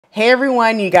Hey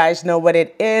everyone, you guys know what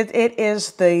it is. It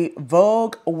is the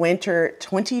Vogue Winter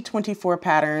 2024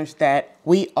 patterns that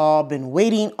we all been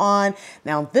waiting on.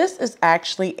 Now this is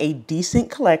actually a decent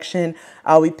collection.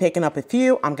 I'll be picking up a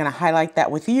few. I'm going to highlight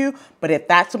that with you. But if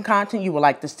that's some content you would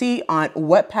like to see on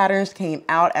what patterns came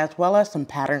out, as well as some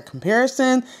pattern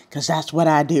comparison, because that's what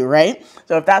I do, right?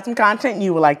 So if that's some content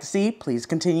you would like to see, please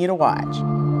continue to watch.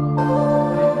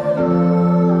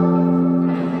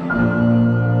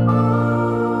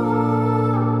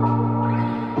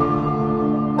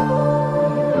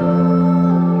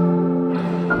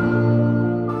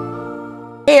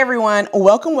 Hey everyone,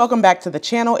 welcome back to the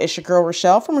channel. It's your girl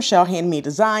Rochelle from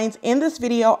Rochelle.Handmade.Designs. In this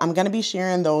video, I'm going to be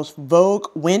sharing those Vogue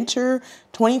Winter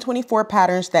 2024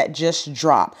 patterns that just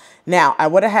dropped. Now, I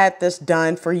would have had this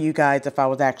done for you guys if I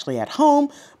was actually at home,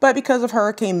 but because of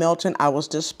Hurricane Milton, I was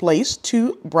displaced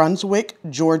to Brunswick,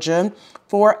 Georgia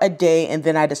for a day, and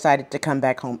then I decided to come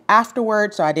back home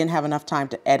afterwards, so I didn't have enough time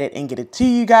to edit and get it to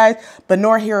you guys. But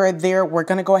nor here or there, we're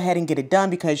going to go ahead and get it done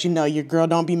because, you know, your girl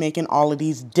don't be making all of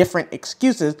these different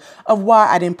excuses of why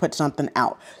I didn't put something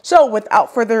out. So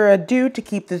without further ado, to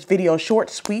keep this video short,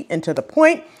 sweet, and to the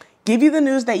point, give you the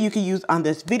news that you can use on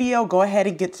this video, go ahead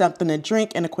and get something to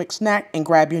drink and a quick snack and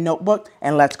grab your notebook,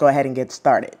 and let's go ahead and get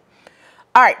started.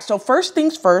 All right, so first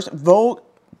things first, Vogue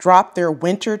dropped their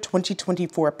Winter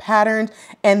 2024 patterns,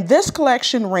 and this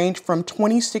collection ranged from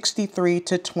 2063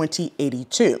 to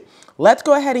 2082. Let's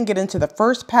go ahead and get into the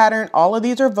first pattern. All of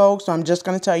these are Vogue, so I'm just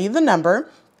going to tell you the number.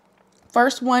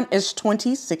 First one is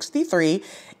 2063.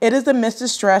 It is a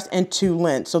missus dress in 2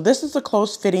 lengths. So this is a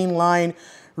close fitting line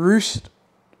ruched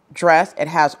dress. It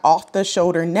has off the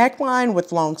shoulder neckline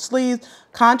with long sleeves,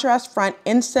 contrast front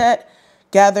inset,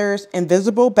 gathers,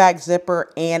 invisible back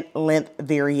zipper, and length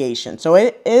variation. So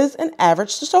it is an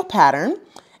average to sew pattern.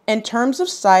 In terms of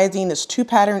sizing, it's 2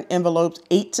 pattern envelopes,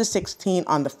 8 to 16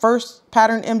 on the first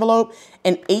pattern envelope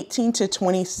and 18 to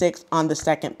 26 on the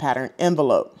second pattern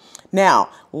envelope. Now,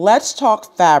 let's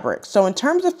talk fabric. So in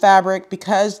terms of fabric,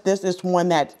 because this is one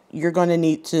that you're going to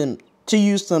need to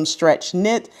use some stretch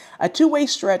knit, a 2-way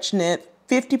stretch knit,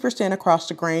 50% across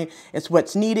the grain is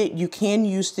what's needed. You can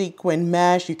use sequin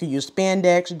mesh, you can use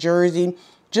spandex, jersey,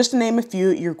 just to name a few.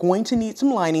 You're going to need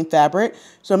some lining fabric,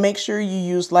 so make sure you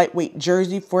use lightweight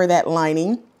jersey for that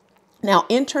lining. Now,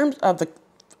 in terms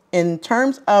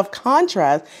of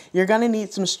contrast, you're going to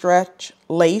need some stretch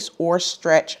lace or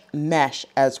stretch mesh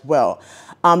as well.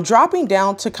 Dropping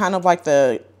down to kind of like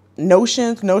the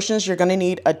notions, you're going to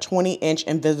need a 20-inch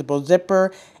invisible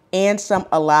zipper and some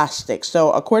elastic.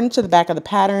 So according to the back of the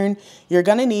pattern, you're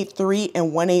going to need 3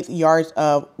 1/8 yards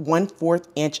of 1/4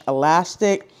 inch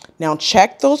elastic. Now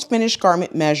check those finished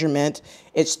garment measurements.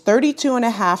 It's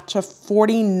 32.5 to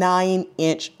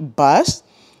 49-inch bust.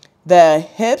 The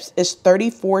hips is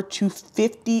 34 to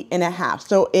 50.5.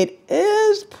 So it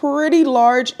is pretty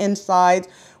large in size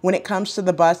when it comes to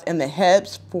the bust and the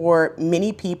hips for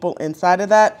many people inside of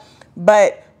that.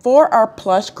 But for our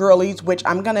plus girlies, which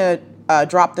I'm going to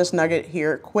drop this nugget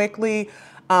here quickly.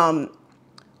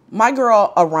 My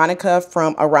girl Aronica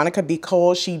from Aronica Be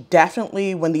Cold, she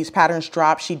definitely, when these patterns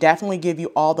drop, she definitely give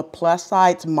you all the plus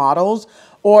size models,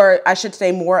 or I should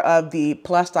say more of the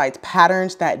plus size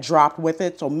patterns that dropped with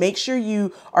it. So make sure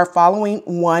you are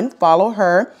follow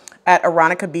her at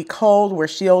Aronica Be Cold, where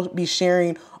she'll be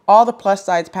sharing all the plus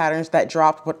size patterns that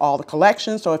dropped with all the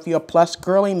collections. So if you're a plus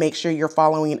girly, make sure you're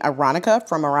following Aronica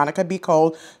from Aronica Be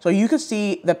Cold, so you can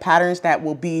see the patterns that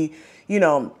will be, you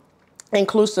know,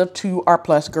 inclusive to our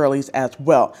plus girlies as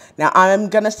well. Now, I'm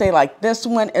going to say, like, this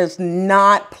one is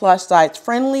not plus size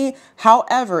friendly.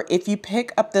 However, if you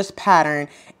pick up this pattern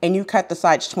and you cut the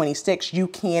size 26, you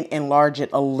can enlarge it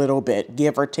a little bit,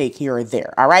 give or take here or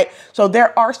there. All right. So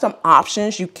there are some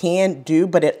options you can do,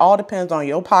 but it all depends on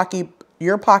your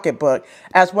pocketbook,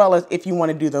 as well as if you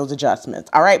want to do those adjustments.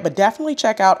 All right. But definitely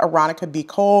check out Aronica Be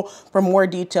Cold for more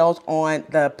details on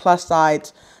the plus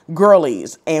size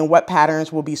girlies and what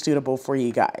patterns will be suitable for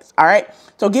you guys. All right.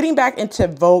 So getting back into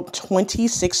Vogue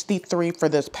 2063 for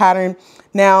this pattern.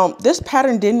 Now, this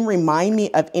pattern didn't remind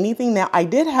me of anything. Now, I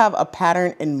did have a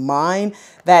pattern in mind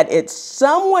that it's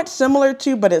somewhat similar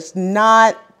to, but it's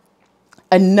not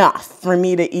enough for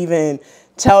me to even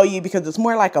tell you, because it's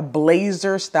more like a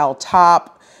blazer style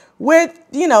top with,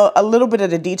 you know, a little bit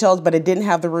of the details, but it didn't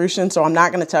have the ruching, so I'm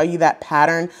not going to tell you that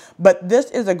pattern. But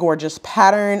this is a gorgeous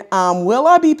pattern. Will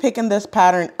I be picking this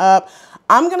pattern up?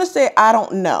 I'm going to say I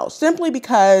don't know, simply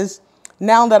because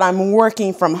now that I'm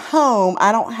working from home,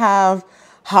 I don't have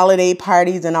holiday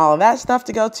parties and all of that stuff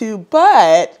to go to.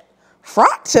 But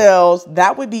Frock tails,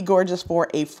 that would be gorgeous for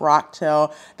a frock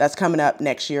tail that's coming up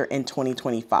next year in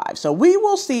 2025. So we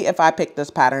will see if I pick this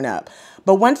pattern up.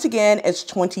 But once again, it's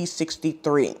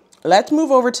 2063. Let's move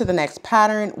over to the next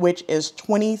pattern, which is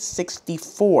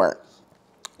 2064.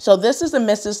 So this is a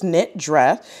Mrs. Knit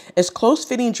dress. It's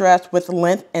close-fitting dress with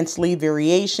length and sleeve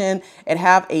variation. It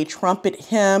have a trumpet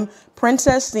hem,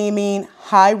 princess seaming,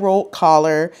 high rolled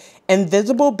collar,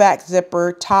 invisible back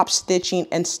zipper, top stitching,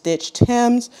 and stitched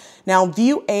hems. Now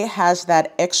view A has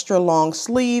that extra long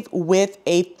sleeve with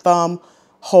a thumb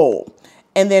hole.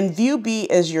 And then view B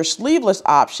is your sleeveless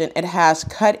option. It has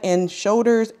cut-in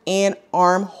shoulders and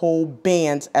armhole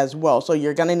bands as well. So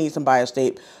you're gonna need some bias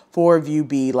tape for view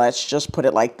B. Let's just put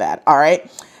it like that. All right.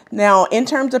 Now, in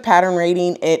terms of pattern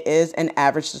rating, it is an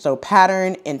average to sew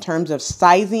pattern. In terms of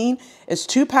sizing, it's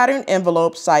 2 pattern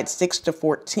envelopes, size 6 to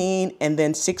 14, and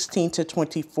then 16 to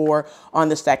 24 on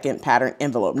the second pattern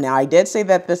envelope. Now, I did say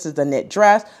that this is a knit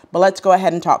dress, but let's go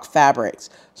ahead and talk fabrics.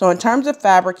 So in terms of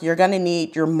fabric, you're going to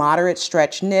need your moderate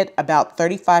stretch knit, about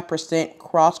 35%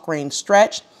 cross grain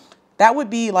stretch. That would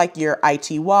be like your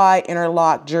ITY,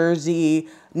 interlock, jersey,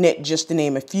 knit, just to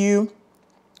name a few.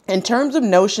 In terms of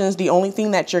notions, the only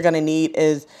thing that you're going to need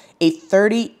is a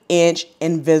 30-inch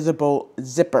invisible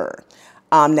zipper.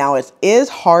 Now, it is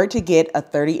hard to get a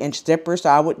 30-inch zipper, so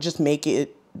I would just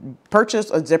purchase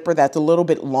a zipper that's a little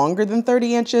bit longer than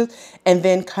 30 inches and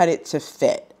then cut it to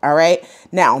fit. All right.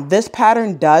 Now, this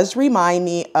pattern does remind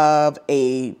me of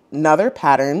another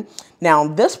pattern. Now,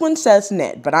 this one says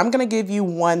knit, but I'm going to give you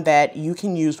one that you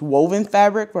can use woven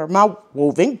fabric for my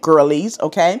woven girlies.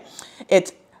 Okay.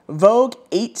 It's Vogue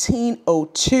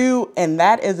 1802, and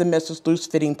that is a Mrs. Loose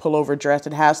fitting pullover dress.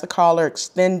 It has the collar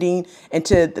extending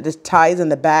into the ties in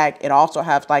the back. It also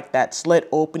has like that slit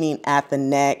opening at the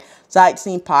neck, side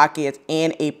seam pockets,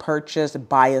 and a purchase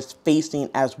bias facing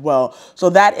as well. So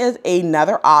that is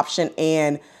another option,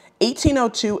 and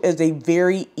 1802 is a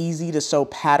very easy to sew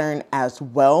pattern as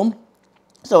well.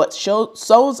 So it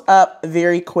sews up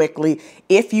very quickly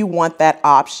if you want that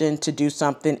option to do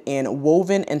something in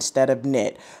woven instead of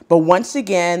knit. But once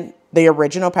again, the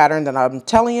original pattern that I'm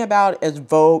telling you about is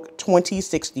Vogue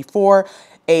 2064.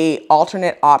 An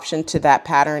alternate option to that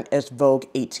pattern is Vogue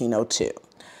 1802.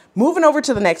 Moving over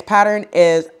to the next pattern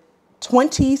is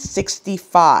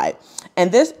 2065.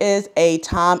 And this is a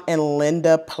Tom and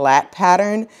Linda Platt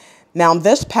pattern. Now,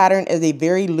 this pattern is a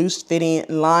very loose fitting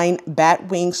line bat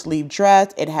wing sleeve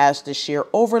dress. It has the sheer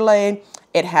overlay.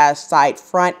 It has side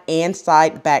front and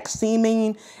side back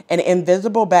seaming, an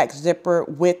invisible back zipper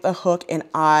with a hook and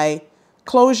eye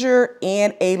closure,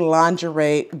 and a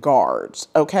lingerie guards.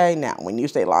 Okay, now when you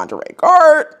say lingerie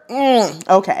guard,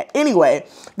 okay. Anyway,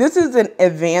 this is an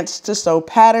advanced to sew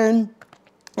pattern.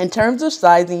 In terms of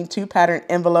sizing, 2 pattern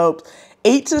envelopes,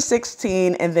 8 to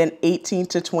 16, and then 18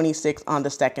 to 26 on the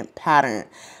second pattern.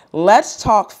 Let's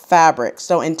talk fabric.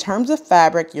 So in terms of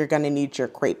fabric, you're going to need your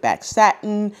crepe back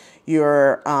satin,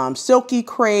 your silky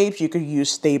crepes. You could use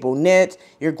stable knits.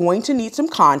 You're going to need some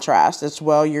contrast as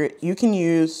well. You can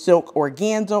use silk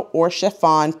organza or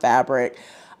chiffon fabric.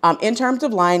 In terms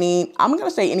of lining, I'm going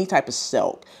to say any type of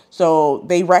silk. So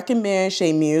they recommend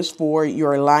Chez Muse for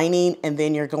your lining, and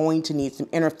then you're going to need some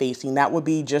interfacing. That would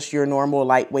be just your normal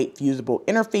lightweight fusible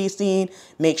interfacing.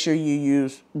 Make sure you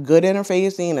use good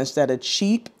interfacing instead of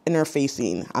cheap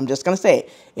interfacing. I'm just going to say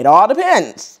it all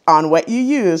depends on what you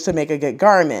use to make a good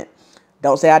garment.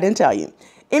 Don't say I didn't tell you.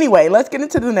 Anyway, let's get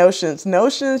into the notions.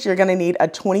 Notions, you're going to need a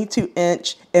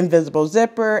 22-inch invisible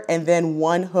zipper and then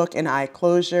 1 hook and eye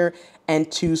closure and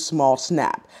 2 small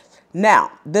snaps.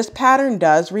 Now, this pattern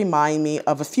does remind me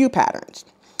of a few patterns,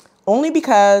 only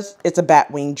because it's a bat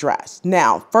wing dress.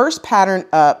 Now, first pattern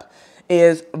up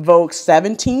is Vogue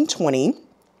 1720,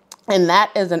 and that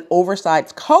is an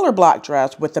oversized color block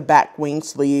dress with a back wing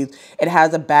sleeve. It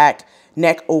has a back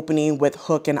neck opening with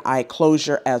hook and eye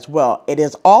closure as well. It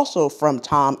is also from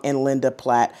Tom and Linda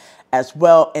Platt as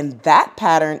well, and that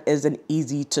pattern is an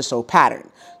easy to sew pattern.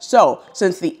 So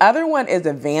since the other one is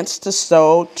advanced to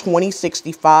sew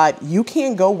 2065, you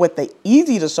can go with the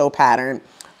easy to sew pattern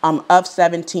of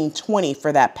 1720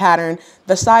 for that pattern.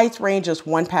 The size range is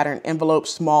 1 pattern envelope,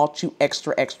 small to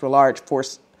extra, extra large for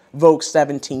Vogue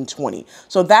 1720.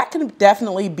 So that can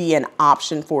definitely be an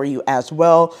option for you as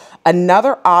well.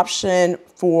 Another option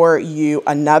for you,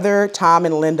 another Tom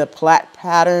and Linda Platt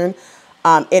pattern.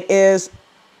 It is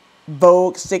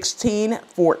Vogue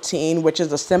 1614, which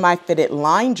is a semi-fitted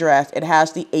line dress. It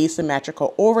has the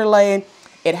asymmetrical overlay.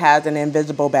 It has an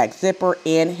invisible back zipper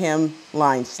and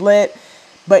hemline slit.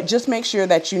 But just make sure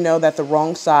that you know that the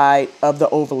wrong side of the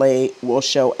overlay will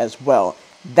show as well.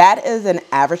 That is an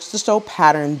average to sew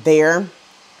pattern there.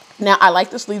 Now, I like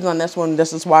the sleeves on this one.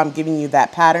 This is why I'm giving you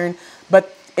that pattern.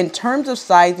 But in terms of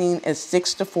sizing, it's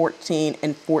 6 to 14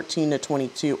 and 14 to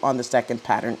 22 on the second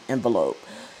pattern envelope.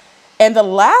 And the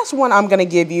last one I'm going to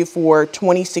give you for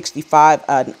 2065,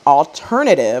 an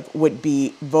alternative, would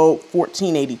be Vogue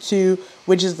 1482,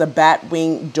 which is the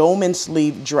Batwing Dolman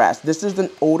sleeve dress. This is an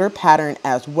older pattern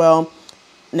as well.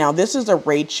 Now, this is a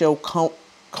Rachel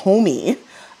Comey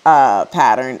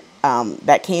pattern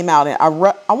that came out in, I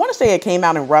want to say it came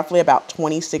out in roughly about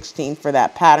 2016 for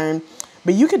that pattern.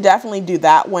 But you could definitely do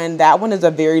that one. That one is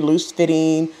a very loose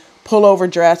fitting pullover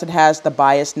dress. It has the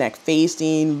bias neck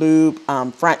facing, loop,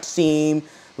 front seam,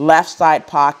 left side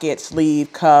pocket,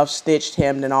 sleeve, cuff, stitched,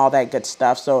 hemmed, and all that good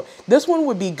stuff. So this one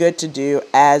would be good to do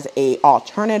as a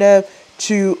alternative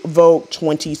to Vogue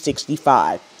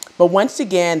 2065. But once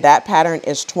again, that pattern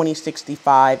is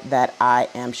 2065 that I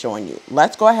am showing you.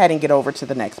 Let's go ahead and get over to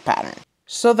the next pattern.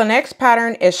 So the next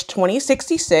pattern is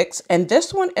 2066, and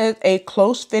this one is a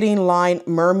close-fitting line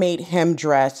mermaid hem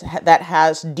dress that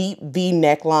has deep V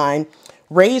neckline,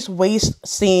 raised waist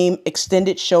seam,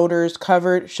 extended shoulders,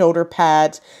 covered shoulder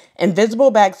pads,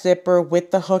 invisible back zipper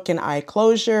with the hook and eye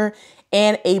closure,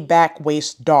 and a back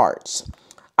waist darts.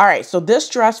 All right, so this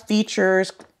dress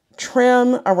features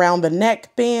trim around the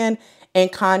neckband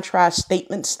and contrast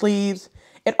statement sleeves.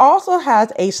 It also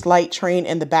has a slight train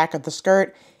in the back of the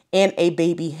skirt and a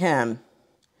baby hem.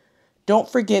 Don't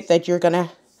forget that you're going to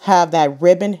have that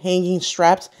ribbon hanging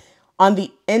straps on the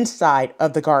inside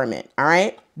of the garment, all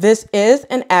right? This is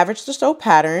an average to sew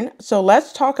pattern, so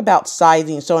let's talk about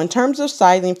sizing. So in terms of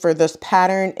sizing for this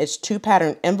pattern, it's 2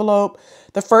 pattern envelope.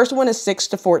 The first one is 6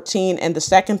 to 14, and the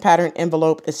second pattern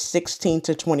envelope is 16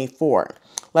 to 24.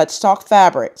 Let's talk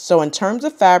fabric. So in terms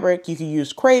of fabric, you can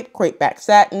use crepe, crepe back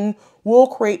satin, wool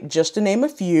crepe, just to name a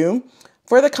few.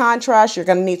 For the contrast, you're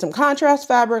going to need some contrast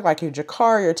fabric like your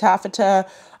jacquard, your taffeta.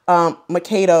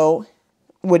 Mikado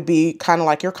would be kind of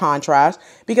like your contrast,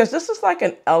 because this is like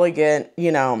an elegant,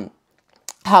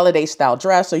 holiday style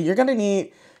dress. So you're going to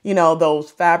need,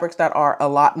 those fabrics that are a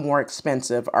lot more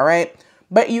expensive. All right.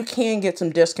 But you can get some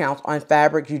discounts on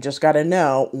fabric. You just got to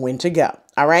know when to go.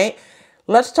 All right.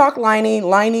 Let's talk lining,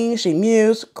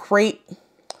 chemise, crepe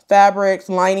fabrics,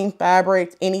 lining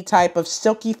fabrics, any type of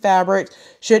silky fabric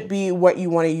should be what you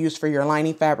want to use for your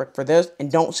lining fabric for this. And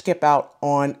don't skip out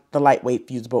on the lightweight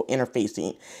fusible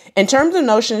interfacing. In terms of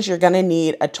notions, you're going to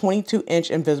need a 22-inch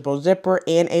invisible zipper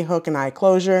and a hook and eye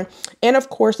closure. And of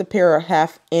course, a pair of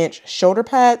 1/2-inch shoulder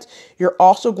pads. You're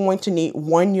also going to need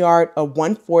 1 yard of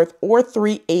 1/4 or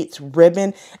 3/8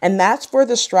 ribbon. And that's for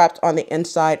the straps on the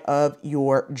inside of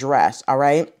your dress. All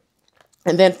right.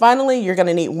 And then finally, you're going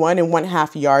to need 1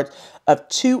 1/2 yards of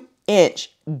 2-inch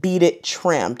beaded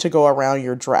trim to go around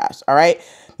your dress. All right.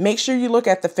 Make sure you look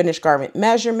at the finished garment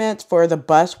measurements for the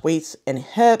bust, waist, and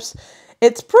hips.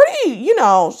 It's pretty,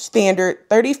 standard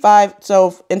 35.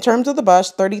 So in terms of the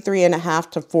bust,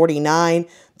 33.5 to 49,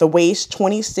 the waist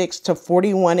 26 to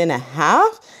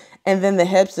 41.5. And then the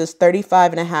hips is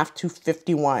 35.5 to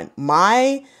 51.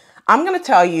 I'm going to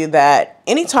tell you that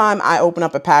anytime I open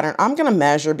up a pattern, I'm going to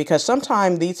measure, because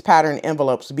sometimes these pattern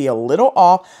envelopes be a little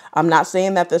off. I'm not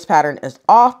saying that this pattern is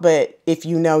off, but if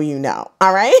you know, you know.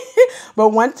 All right. But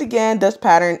once again, this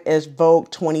pattern is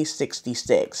Vogue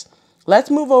 2066.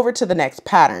 Let's move over to the next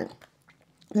pattern.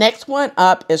 Next one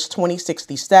up is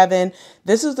 2067.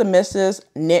 This is the Mrs.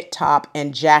 Knit top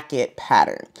and jacket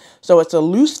pattern. So it's a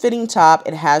loose fitting top.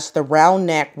 It has the round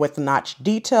neck with notch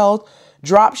details,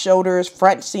 drop shoulders,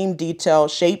 front seam detail,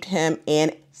 shaped hem,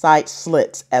 and side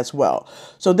slits as well.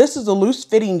 So this is a loose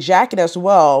fitting jacket as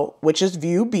well, which is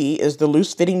view B, is the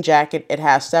loose fitting jacket. It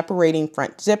has separating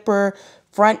front zipper,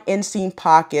 front inseam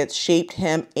pockets, shaped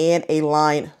hem, and a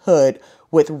line hood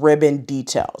with ribbon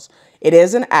details. It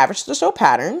is an average to sew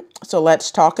pattern. So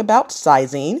let's talk about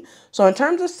sizing. So in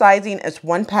terms of sizing, it's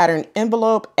 1 pattern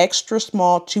envelope, extra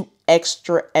small to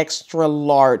extra, extra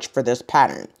large for this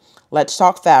pattern. Let's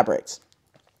talk fabrics.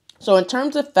 So in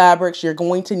terms of fabrics, you're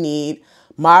going to need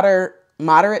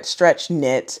moderate stretch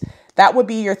knits. That would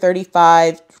be your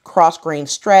 35 cross grain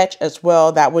stretch as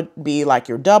well. That would be like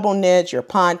your double knits, your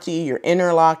ponte, your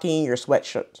interlocking, your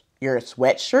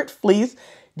sweatshirt fleece,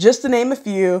 just to name a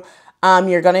few.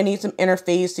 You're going to need some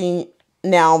interfacing.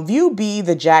 Now, view B,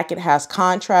 the jacket has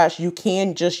contrast. You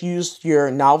can just use your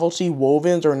novelty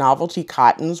wovens or novelty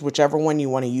cottons, whichever one you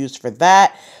want to use for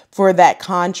that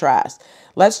contrast.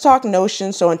 Let's talk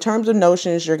notions. So in terms of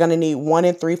notions, you're going to need 1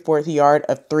 3/4 yard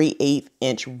of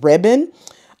 3/8-inch ribbon.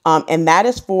 And that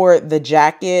is for the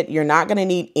jacket. You're not going to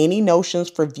need any notions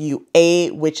for view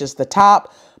A, which is the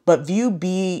top, But view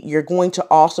B, you're going to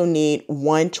also need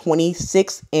one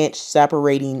 26-inch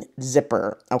separating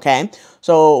zipper, okay?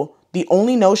 So the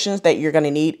only notions that you're going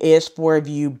to need is for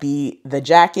view B, the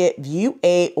jacket. View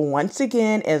A, once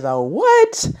again, is a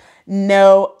what?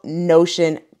 No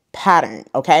notion pattern,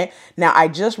 okay? Now, I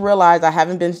just realized I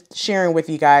haven't been sharing with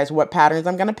you guys what patterns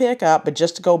I'm going to pick up, but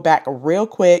just to go back real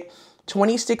quick,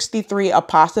 2063, a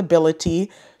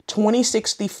possibility.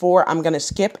 2064, I'm going to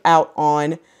skip out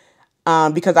on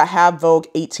because I have Vogue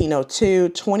 1802.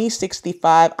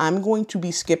 2065, I'm going to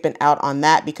be skipping out on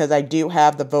that because I do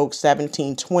have the Vogue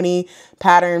 1720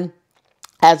 pattern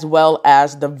as well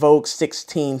as the Vogue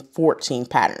 1614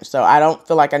 pattern. So I don't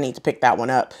feel like I need to pick that one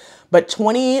up. But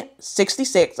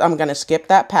 2066, I'm going to skip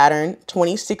that pattern.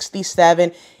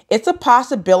 2067, it's a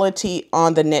possibility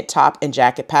on the knit top and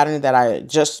jacket pattern that I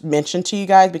just mentioned to you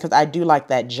guys because I do like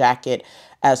that jacket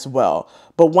as well.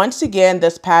 But once again,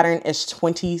 this pattern is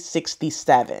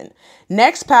 2067.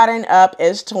 Next pattern up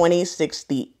is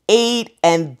 2068.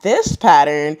 And this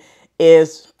pattern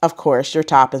is, of course, your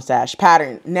top and sash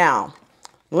pattern. Now,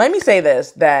 let me say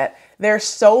this, that there's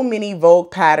so many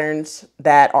Vogue patterns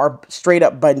that are straight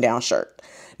up button down shirt.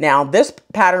 Now, this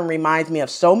pattern reminds me of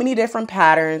so many different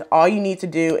patterns. All you need to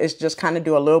do is just kind of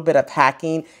do a little bit of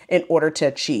hacking in order to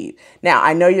achieve. Now,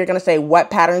 I know you're going to say,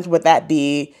 what patterns would that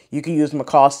be? You can use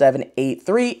McCall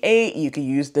 7838. You can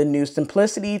use the new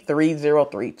Simplicity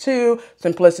 3032,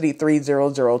 Simplicity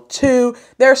 3002.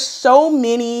 There's so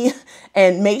many,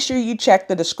 and make sure you check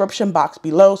the description box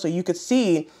below so you could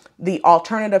see the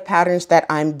alternative patterns that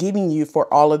I'm giving you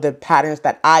for all of the patterns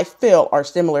that I feel are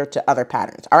similar to other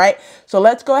patterns. All right, so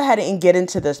let's go ahead and get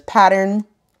into this pattern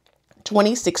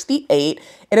 2068.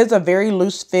 It is a very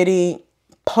loose fitting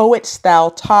poet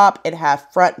style top. It has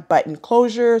front button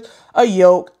closures, a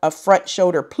yoke, a front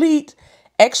shoulder pleat,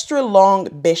 extra long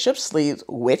bishop sleeves,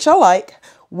 which I like,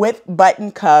 with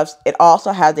button cuffs. It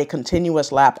also has a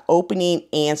continuous lap opening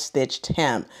and stitched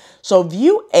hem. So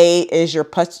view A is your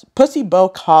pussy bow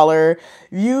collar.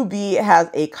 View B has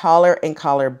a collar and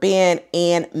collar band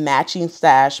and matching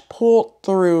sash pulled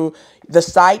through the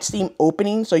side seam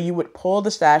opening. So you would pull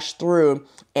the sash through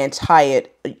and tie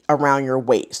it around your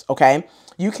waist, okay?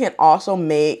 You can also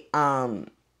make kind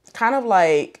of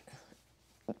like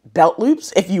belt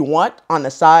loops if you want on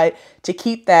the side to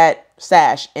keep that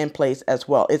sash in place as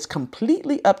well. It's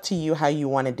completely up to you how you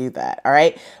want to do that. All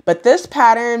right. But this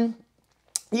pattern,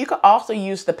 you could also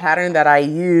use the pattern that I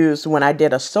used when I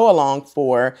did a sew along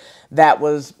for that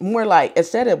was more like, it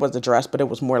said it was a dress, but it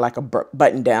was more like a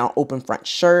button down open front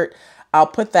shirt. I'll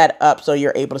put that up so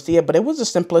you're able to see it, but it was a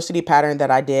Simplicity pattern that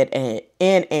I did in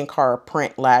Ankara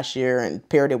print last year and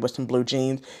paired it with some blue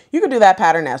jeans. You can do that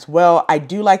pattern as well. I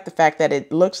do like the fact that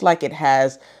it looks like it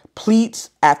has pleats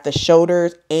at the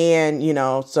shoulders and, you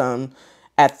know, some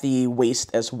at the waist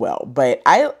as well. But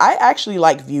I actually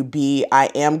like view B. I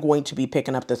am going to be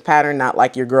picking up this pattern, not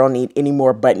like your girl need any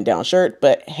more button down shirt,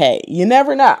 but hey, you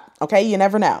never know. Okay. You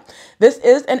never know. This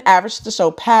is an average to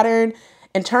sew pattern.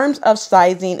 In terms of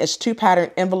sizing, it's 2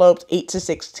 pattern envelopes, 8 to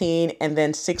 16, and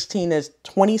then 16 is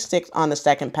 26 on the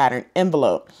second pattern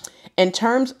envelope. In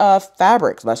terms of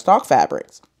fabrics, let's talk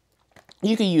fabrics.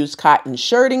 You could use cotton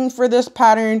shirting for this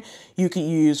pattern. You could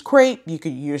use crepe. You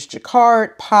could use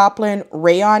jacquard, poplin,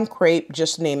 rayon crepe,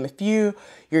 just to name a few.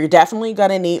 You're definitely going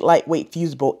to need lightweight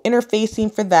fusible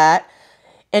interfacing for that.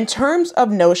 In terms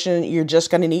of notion, you're just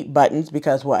going to need buttons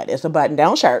because what? It's a button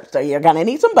down shirt. So you're going to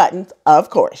need some buttons. Of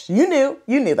course, you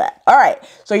knew that. All right.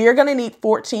 So you're going to need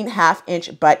 14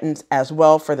 half-inch buttons as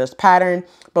well for this pattern.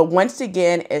 But once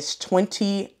again, it's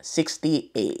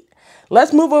 2068.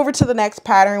 Let's move over to the next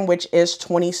pattern, which is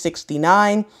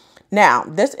 2069. Now,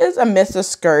 this is a missus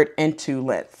skirt in 2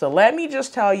 lengths. So let me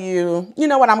just tell you, you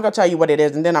know what? I'm going to tell you what it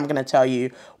is. And then I'm going to tell you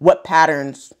what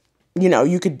patterns, you know,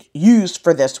 you could use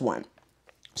for this one.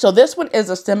 So this one is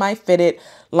a semi-fitted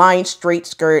lined straight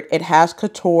skirt. It has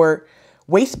couture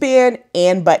waistband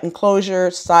and button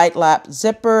closure, side lap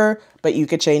zipper, but you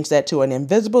could change that to an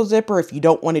invisible zipper if you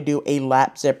don't want to do a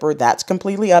lap zipper. That's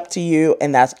completely up to you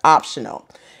and that's optional.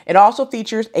 It also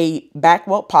features a back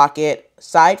welt pocket,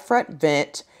 side front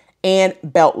vent, and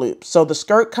belt loop. So the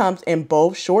skirt comes in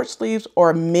both short sleeves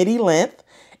or midi length.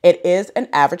 It is an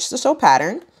average to sew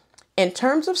pattern. In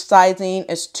terms of sizing,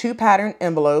 it's 2 pattern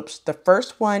envelopes. The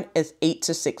first one is 8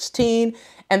 to 16,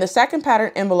 and the second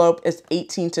pattern envelope is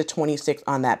 18 to 26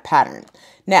 on that pattern.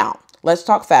 Now, let's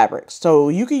talk fabrics. So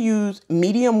you could use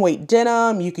medium weight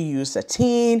denim, you could use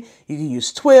sateen, you could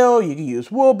use twill, you could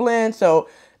use wool blend. So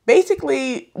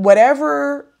basically,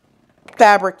 whatever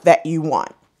fabric that you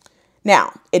want.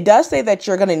 Now, it does say that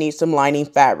you're going to need some lining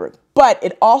fabric. But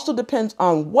it also depends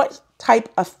on what type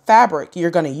of fabric you're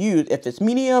going to use, if it's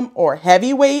medium or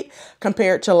heavyweight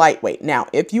compared to lightweight. Now,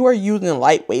 if you are using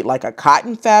lightweight like a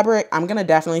cotton fabric, I'm going to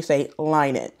definitely say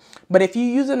line it. But if you're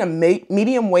using a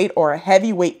medium weight or a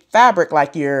heavyweight fabric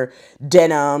like your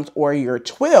denims or your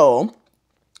twill,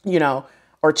 you know,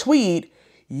 or tweed,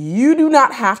 you do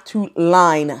not have to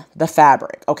line the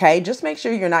fabric, okay? Just make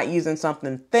sure you're not using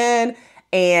something thin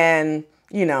and,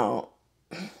 you know,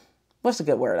 what's a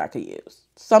good word I could use?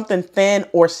 Something thin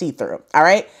or see-through, all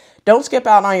right? Don't skip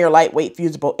out on your lightweight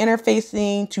fusible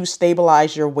interfacing to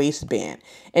stabilize your waistband.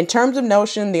 In terms of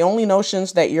notion, the only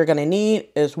notions that you're going to need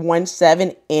is 1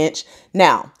 7-inch.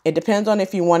 Now, it depends on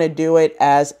if you want to do it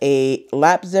as a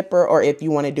lap zipper or if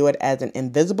you want to do it as an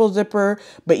invisible zipper,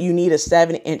 but you need a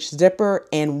 7-inch zipper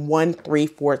and 1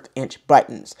 3/4-inch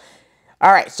buttons.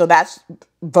 All right, so that's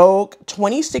Vogue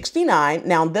 2069.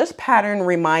 Now, this pattern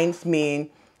reminds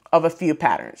me of a few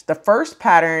patterns. The first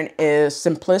pattern is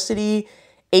Simplicity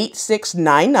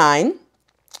 8699,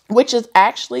 which is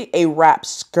actually a wrap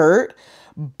skirt,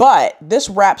 but this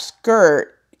wrap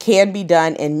skirt can be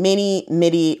done in mini,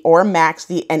 midi, or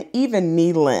maxi, and even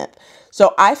knee length.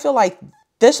 So I feel like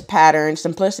this pattern,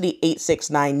 Simplicity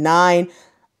 8699,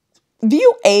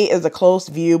 view A is a close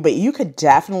view, but you could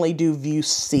definitely do view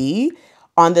C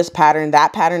on this pattern.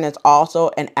 That pattern is also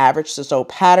an average to sew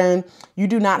pattern. You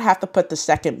do not have to put the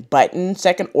second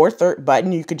or third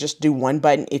button. You could just do one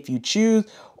button if you choose,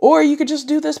 or you could just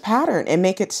do this pattern and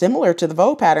make it similar to the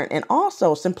Vogue pattern. And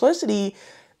also, Simplicity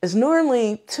is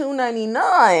normally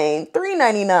 $2.99,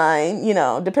 $3.99, you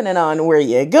know, depending on where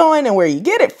you're going and where you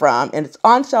get it from. And it's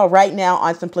on sale right now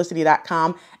on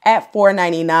simplicity.com at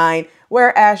 $4.99.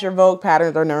 Whereas your Vogue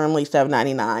patterns are normally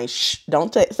 $7.99. Shh,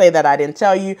 don't say that I didn't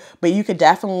tell you, but you could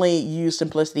definitely use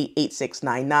Simplicity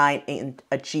 8699 and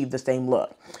achieve the same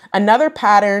look. Another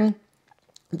pattern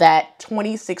that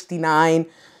 2069,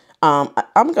 I'm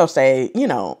going to say, you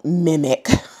know, mimic.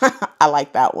 I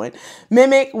like that one.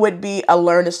 Mimic would be a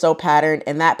learn to sew pattern,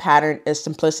 and that pattern is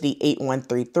Simplicity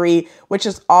 8133, which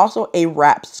is also a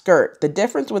wrap skirt. The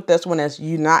difference with this one is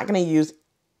you're not going to use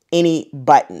any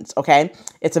buttons, okay?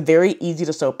 It's a very easy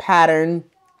to sew pattern.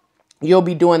 You'll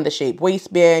be doing the shape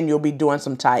waistband. You'll be doing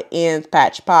some tie ends,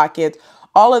 patch pockets,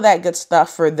 all of that good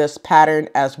stuff for this pattern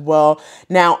as well.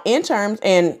 Now, in terms,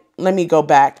 and let me go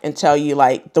back and tell you,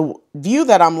 like, the view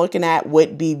that I'm looking at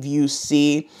would be view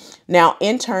C. Now,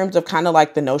 in terms of kind of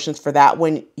like the notions for that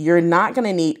one, you're not going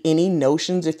to need any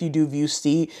notions if you do view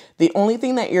C. The only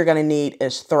thing that you're going to need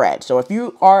is thread. So if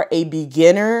you are a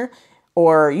beginner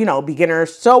or, you know, beginner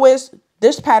sewist,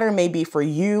 this pattern may be for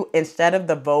you. Instead of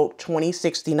the Vogue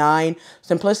 2069,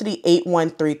 Simplicity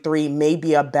 8133 may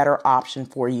be a better option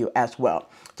for you as well.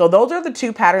 So those are the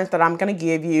two patterns that I'm going to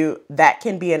give you that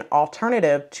can be an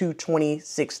alternative to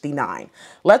 2069.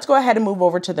 Let's go ahead and move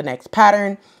over to the next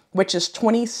pattern, which is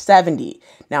 2070.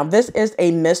 Now, this is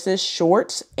a Mrs.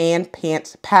 Shorts and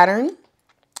Pants pattern.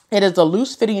 It is a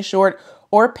loose fitting short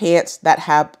or pants that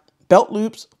have belt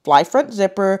loops, fly front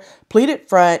zipper, pleated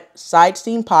front, side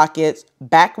seam pockets,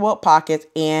 back welt pockets,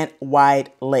 and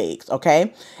wide legs,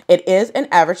 okay? It is an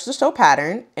average to sew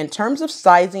pattern. In terms of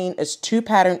sizing, it's 2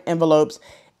 pattern envelopes,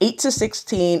 8 to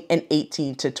 16 and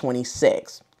 18 to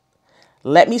 26.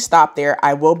 Let me stop there.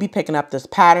 I will be picking up this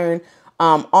pattern.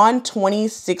 On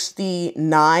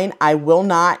 2069, I will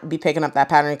not be picking up that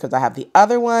pattern because I have the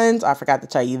other ones. I forgot to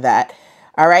tell you that.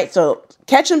 All right, so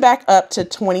catching back up to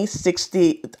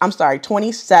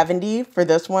 2070 for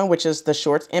this one, which is the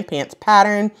shorts and pants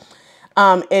pattern.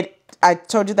 I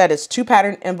told you that it's 2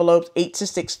 pattern envelopes, 8 to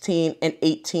 16 and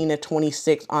 18 to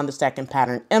 26 on the second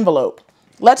pattern envelope.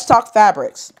 Let's talk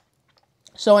fabrics.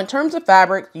 So in terms of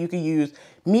fabric, you can use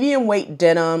medium weight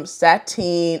denim,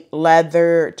 sateen,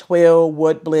 leather, twill,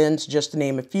 wood blends, just to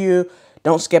name a few.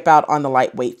 Don't skip out on the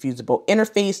lightweight fusible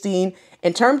interfacing.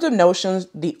 In terms of notions,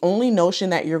 the only notion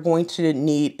that you're going to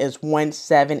need is 1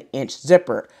 7-inch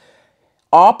zipper.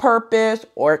 All-purpose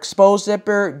or exposed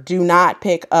zipper, do not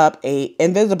pick up a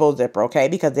invisible zipper, okay?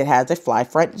 Because it has a fly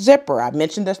front zipper. I've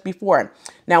mentioned this before.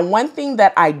 Now, one thing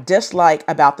that I dislike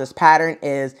about this pattern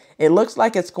is it looks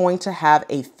like it's going to have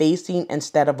a facing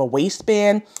instead of a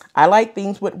waistband. I like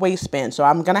things with waistband, so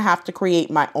I'm going to have to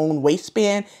create my own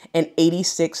waistband and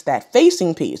 86 that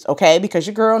facing piece, okay? Because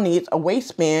your girl needs a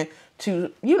waistband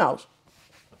to, you know,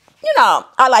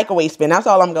 I like a waistband. That's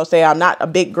all I'm going to say. I'm not a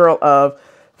big girl of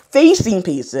facing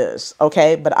pieces,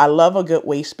 okay? But I love a good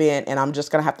waistband, and I'm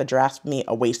just going to have to draft me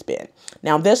a waistband.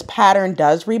 Now, this pattern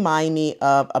does remind me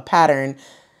of a pattern,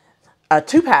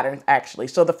 2 patterns, actually.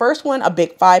 So the first one, a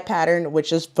big 5 pattern,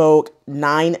 which is Vogue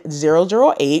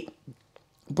 9008.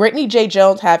 Brittany J.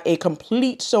 Jones have a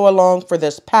complete sew along for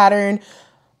this pattern,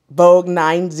 Vogue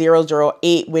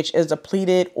 9008, which is a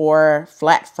pleated or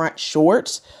flat front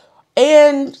shorts.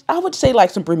 And I would say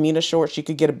like some Bermuda shorts. You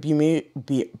could get a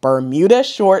Bermuda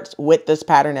shorts with this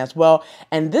pattern as well.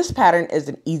 And this pattern is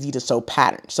an easy to sew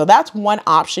pattern. So that's one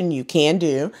option you can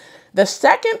do. The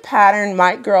second pattern,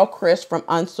 my girl Chris from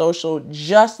Unsocial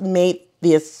just made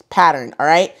this pattern. All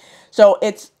right. So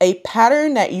it's a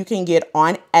pattern that you can get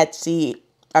on Etsy,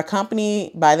 a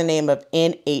company by the name of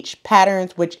NH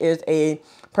Patterns, which is a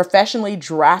professionally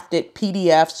drafted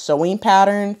PDF sewing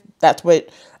pattern. That's what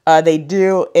they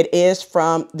do. It is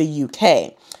from the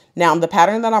UK. Now, the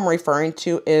pattern that I'm referring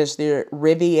to is the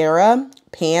Riviera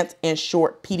pants and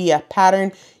short PDF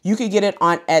pattern. You could get it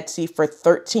on Etsy for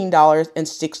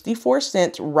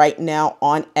 $13.64 right now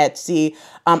on Etsy.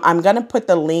 I'm going to put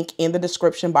the link in the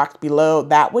description box below.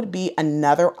 That would be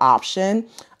another option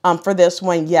for this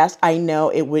one. Yes, I know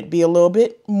it would be a little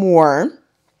bit more.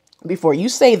 Before you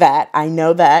say that, I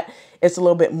know that it's a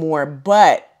little bit more,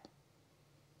 but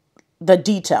the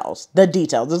details,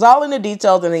 it's all in the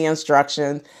details and the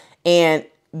instructions, and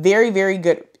very, very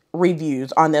good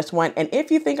reviews on this one. And if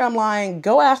you think I'm lying,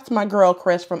 go ask my girl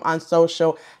Chris from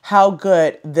Unsocial how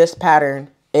good this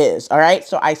pattern is. All right.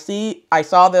 So I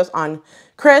saw this on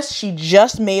Chris. She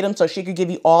just made them so she could give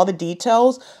you all the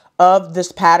details of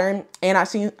this pattern. And I've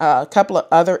seen a couple of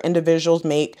other individuals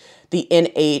make the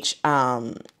NH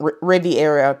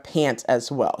Riviera pants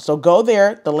as well. So go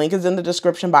there. The link is in the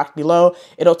description box below.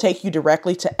 It'll take you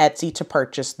directly to Etsy to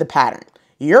purchase the pattern.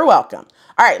 You're welcome.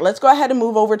 All right, let's go ahead and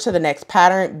move over to the next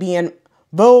pattern, being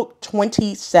Vogue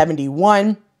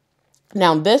 2071.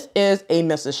 Now, this is a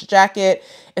missus jacket.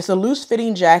 It's a loose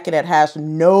fitting jacket that has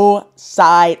no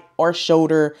side or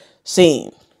shoulder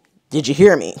seam. Did you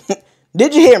hear me?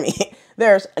 Did you hear me?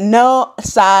 There's no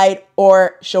side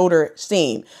or shoulder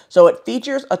seam. So it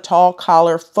features a tall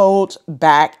collar, folds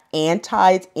back, and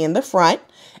ties in the front.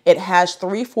 It has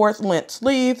 3/4 length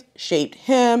sleeves, shaped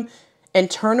hem,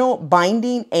 internal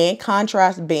binding and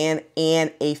contrast band,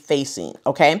 and a facing.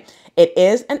 Okay. It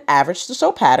is an average to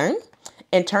sew pattern.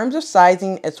 In terms of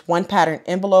sizing, it's one pattern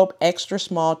envelope, extra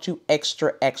small to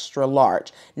extra, extra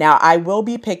large. Now, I will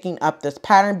be picking up this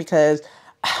pattern because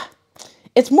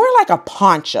it's more like a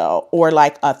poncho or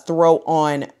like a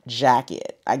throw-on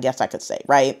jacket, I guess I could say,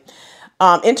 right?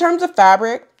 In terms of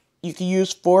fabric, you can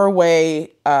use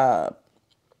 4-way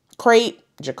crepe,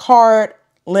 jacquard,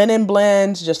 linen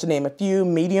blends, just to name a few.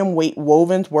 Medium weight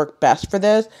wovens work best for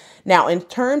this. Now, in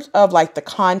terms of like the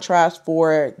contrast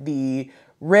for the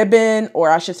ribbon, or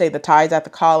I should say the ties at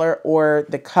the collar or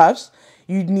the cuffs,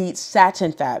 you need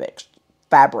satin fabric.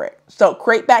 So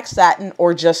crepe back satin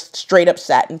or just straight up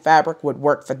satin fabric would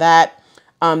work for that.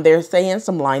 They're saying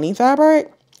some lining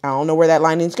fabric. I don't know where that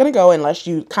lining is going to go unless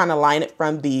you kind of line it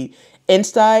from the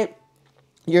inside.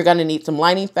 You're going to need some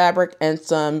lining fabric and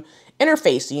some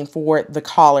interfacing for the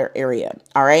collar area.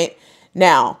 All right.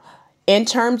 Now, in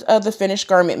terms of the finished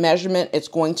garment measurement, it's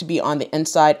going to be on the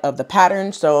inside of the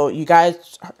pattern. So you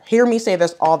guys hear me say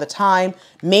this all the time.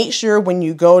 Make sure when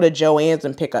you go to Joann's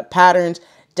and pick up patterns,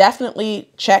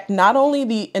 definitely check not only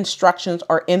the instructions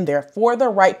are in there for the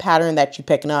right pattern that you're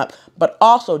picking up, but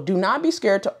also do not be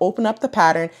scared to open up the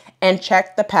pattern and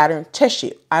check the pattern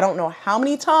tissue. I don't know how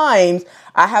many times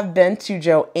I have been to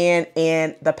Joann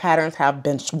and the patterns have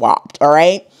been swapped. All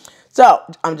right. So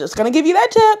I'm just going to give you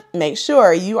that tip. Make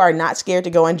sure you are not scared to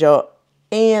go in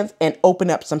Joann's and open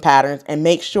up some patterns and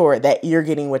make sure that you're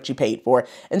getting what you paid for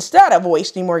instead of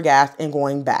wasting more gas and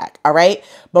going back. All right.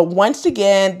 But once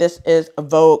again, this is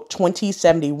Vogue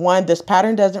 2071. This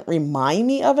pattern doesn't remind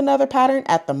me of another pattern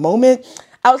at the moment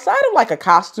outside of like a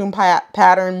costume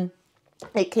pattern.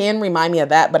 It can remind me of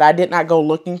that, but I did not go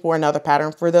looking for another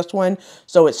pattern for this one.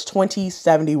 So it's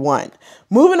 2071.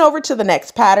 Moving over to the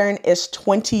next pattern is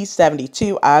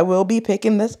 2072. I will be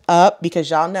picking this up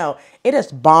because y'all know it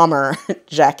is bomber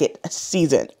jacket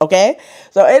season. Okay.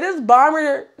 So it is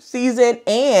bomber season,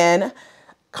 and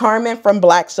Carmen from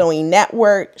Black Sewing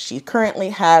Network, she currently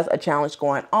has a challenge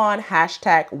going on.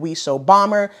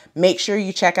 #WeSewBomber. Make sure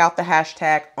you check out the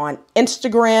hashtag on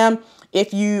Instagram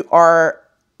if you are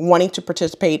wanting to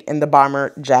participate in the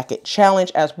bomber jacket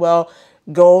challenge as well.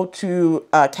 Go to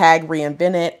tag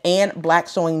Reinvented and Black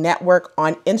Sewing Network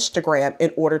on Instagram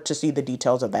in order to see the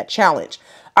details of that challenge.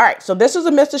 All right, so this is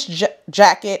a missus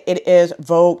jacket. It is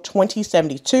Vogue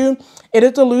 2072. It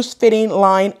is a loose fitting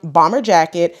line bomber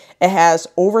jacket. It has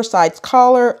oversized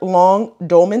collar, long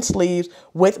dolman sleeves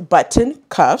with button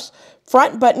cuffs,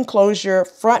 front button closure,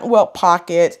 front welt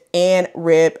pockets, and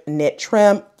rib knit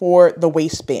trim for the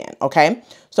waistband, okay?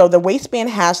 So the waistband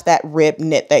has that rib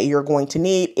knit that you're going to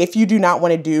need. If you do not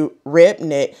want to do rib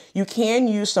knit, you can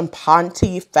use some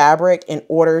ponte fabric in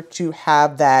order to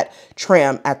have that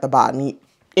trim at the bottom.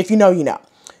 If you know, you know.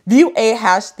 View A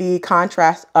has the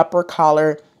contrast upper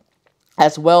collar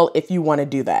as well if you want to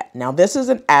do that. Now this is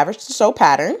an average to sew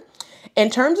pattern. In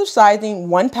terms of sizing,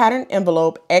 one pattern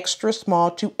envelope, extra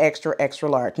small to extra, extra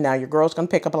large. Now your girl's gonna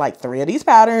pick up like 3 of these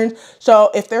patterns.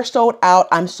 So if they're sold out,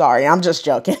 I'm sorry, I'm just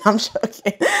joking, I'm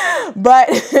joking. But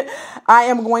I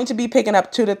am going to be picking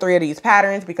up 2 to 3 of these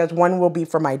patterns because one will be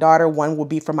for my daughter, one will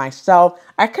be for myself.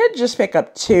 I could just pick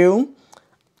up 2.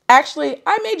 Actually,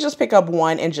 I may just pick up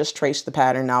 1 and just trace the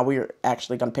pattern. Now we're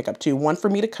actually gonna pick up 2, one for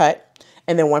me to cut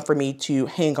and then one for me to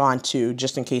hang on to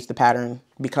just in case the pattern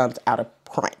becomes out of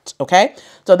print. Okay,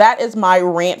 so that is my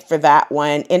rant for that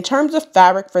one. In terms of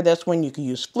fabric for this one, you can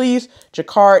use fleece,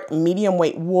 jacquard, medium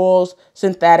weight wools,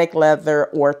 synthetic leather,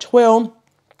 or twill.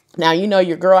 Now, you know,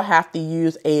 your girl have to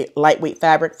use a lightweight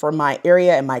fabric for my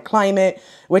area and my climate,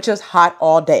 which is hot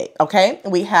all day. Okay,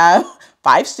 we have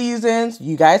 5 seasons.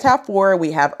 You guys have 4.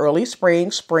 We have early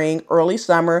spring, spring, early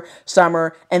summer,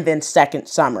 summer, and then second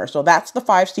summer. So that's the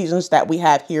 5 seasons that we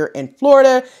have here in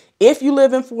Florida. If you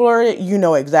live in Florida, you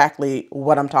know exactly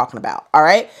what I'm talking about. All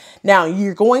right. Now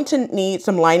you're going to need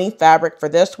some lining fabric for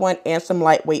this one and some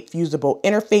lightweight fusible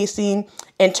interfacing.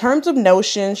 In terms of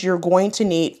notions, you're going to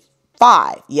need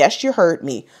 5. Yes, you heard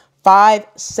me. 5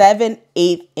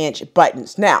 7/8 inch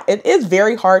buttons. Now it is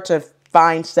very hard to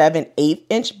find 7/8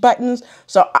 inch buttons.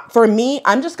 So for me,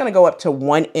 I'm just going to go up to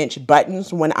 1 inch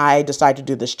buttons when I decide to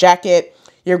do this jacket.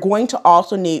 You're going to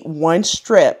also need 1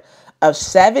 strip of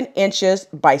 7 inches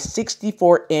by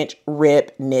 64 inch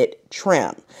rib knit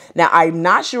trim. Now, I'm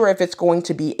not sure if it's going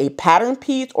to be a pattern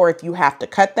piece or if you have to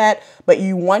cut that, but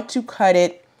you want to cut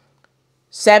it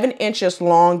 7 inches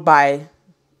long by,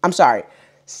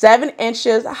 7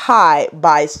 inches high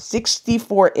by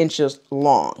 64 inches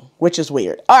long, which is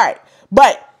weird. All right.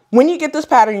 But when you get this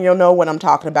pattern, you'll know what I'm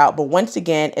talking about. But once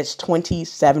again, it's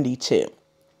 2072.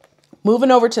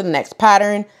 Moving over to the next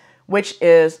pattern, which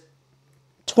is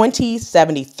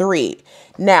 2073.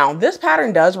 Now, this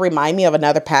pattern does remind me of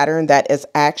another pattern that is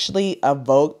actually a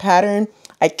Vogue pattern.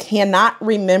 I cannot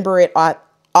remember it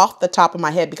off the top of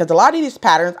my head because a lot of these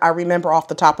patterns I remember off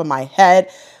the top of my head,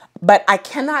 but I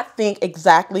cannot think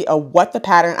exactly of what the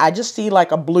pattern. I just see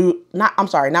like a blue, not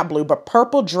blue, but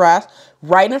purple dress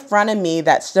right in front of me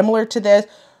that's similar to this.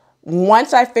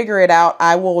 Once I figure it out,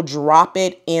 I will drop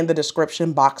it in the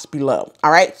description box below. All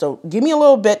right, so give me a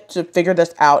little bit to figure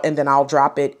this out and then I'll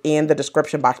drop it in the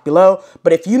description box below.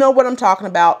 But if you know what I'm talking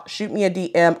about, shoot me a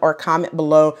DM or comment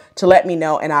below to let me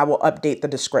know and I will update the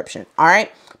description. All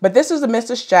right, but this is a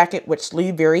missus jacket with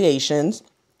sleeve variations.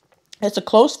 It's a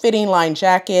close fitting line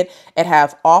jacket. It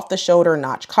has off the shoulder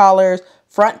notch collars,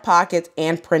 front pockets,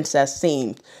 and princess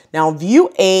seams. Now, view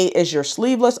A is your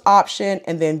sleeveless option,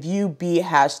 and then view B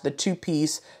has the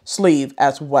 2-piece sleeve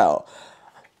as well.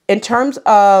 In terms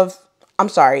of, in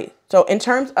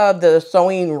terms of the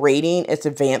sewing rating, it's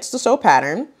advanced to sew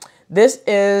pattern. This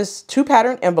is 2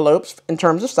 pattern envelopes in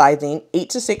terms of sizing, 8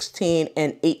 to 16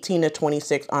 and 18 to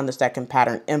 26 on the second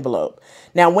pattern envelope.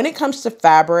 Now, when it comes to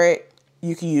fabric,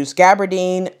 you can use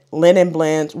gabardine, linen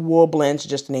blends, wool blends,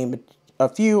 just to name a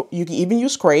few. You can even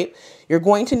use crepe. You're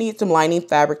going to need some lining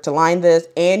fabric to line this,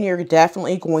 and you're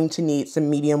definitely going to need some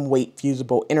medium weight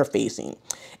fusible interfacing.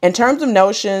 In terms of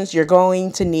notions, you're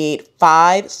going to need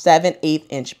 5 7/8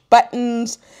 inch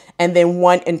buttons and then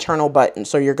 1 internal button.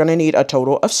 So you're going to need a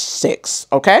total of 6,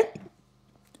 okay?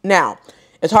 Now,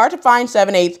 it's hard to find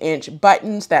 7/8 inch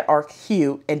buttons that are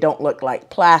cute and don't look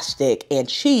like plastic and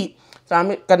cheap. So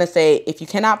I'm going to say if you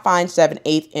cannot find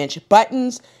 7/8 inch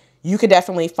buttons, you could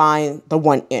definitely find the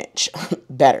 1 inch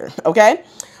better, okay?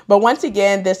 But once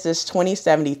again, this is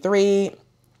 2073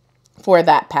 for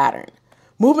that pattern.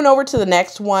 Moving over to the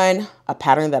next one, a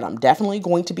pattern that I'm definitely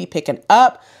going to be picking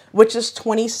up, which is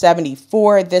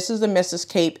 2074. This is the Mrs.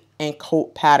 Cape and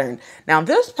Coat pattern. Now,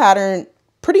 this pattern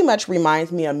pretty much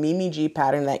reminds me of Mimi G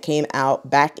pattern that came out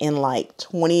back in like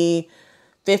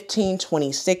 2015,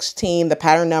 2016. The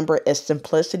pattern number is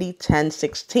Simplicity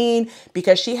 1016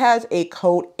 because she has a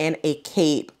coat and a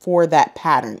cape for that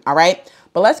pattern. All right.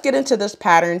 But let's get into this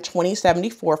pattern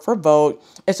 2074 for Vogue.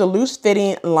 It's a loose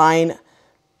fitting line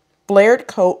flared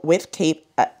coat with cape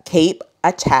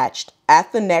attached.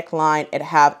 At the neckline, it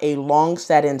have a long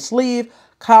set-in sleeve,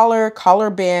 collar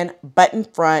band, button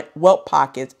front, welt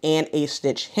pockets, and a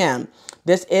stitch hem.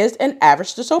 This is an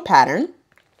average to sew pattern.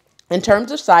 In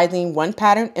terms of sizing, 1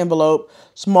 pattern envelope,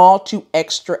 small to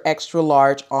extra, extra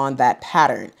large on that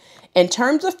pattern. In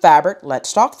terms of fabric,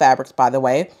 let's talk fabrics, by the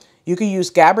way. You can use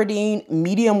gabardine,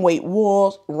 medium weight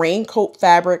wool, raincoat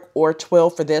fabric, or twill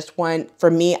for this one.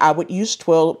 For me, I would use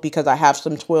twill because I have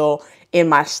some twill in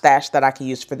my stash that I can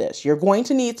use for this. You're going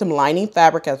to need some lining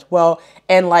fabric as well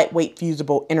and lightweight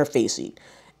fusible interfacing.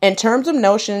 In terms of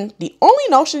notion, the only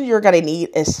notion you're going to need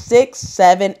is 6,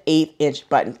 7, 8-inch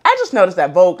buttons. I just noticed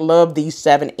that Vogue loved these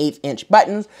 7, 8-inch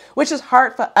buttons, which is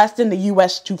hard for us in the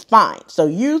US to find. So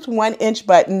use 1-inch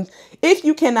buttons if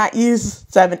you cannot use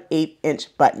 7,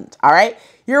 8-inch buttons. All right,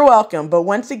 you're welcome. But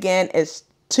once again, it's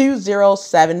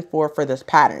 2074 for this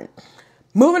pattern.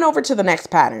 Moving over to the next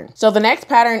pattern. So the next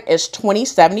pattern is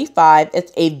 2075.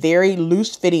 It's a very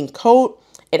loose fitting coat.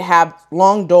 It have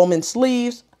long dolman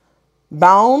sleeves,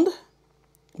 bound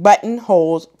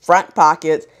buttonholes, front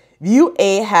pockets. View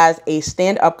A has a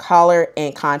stand-up collar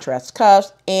and contrast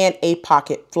cuffs and a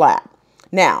pocket flap.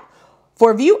 Now,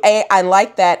 for view A, I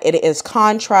like that it is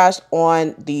contrast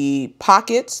on the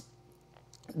pockets.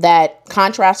 That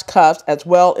contrast cuffs as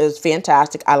well is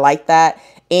fantastic. I like that.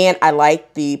 And I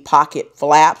like the pocket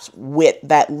flaps with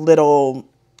that little,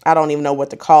 I don't even know what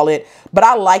to call it, but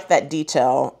I like that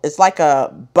detail. It's like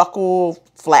a buckle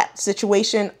flap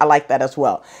situation. I like that as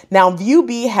well. Now, view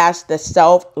B has the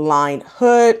self-lined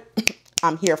hood.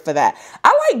 I'm here for that.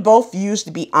 I like both views,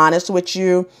 to be honest with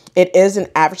you. It is an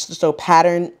average to sew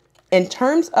pattern. In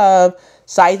terms of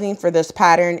sizing for this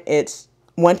pattern, it's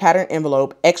 1 pattern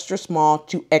envelope, extra small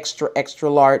to extra, extra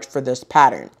large for this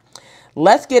pattern.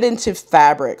 Let's get into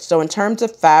fabric. So in terms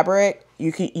of fabric,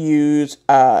 you could use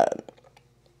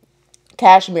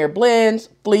cashmere blends,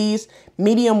 fleece,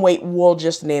 medium weight wool,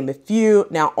 just to name a few.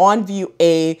 Now on view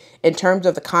A, in terms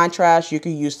of the contrast, you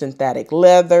can use synthetic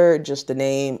leather, just to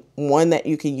name one that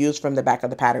you can use from the back of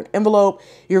the pattern envelope.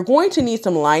 You're going to need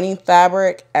some lining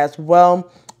fabric as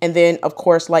well. And then of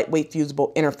course, lightweight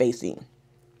fusible interfacing.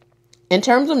 In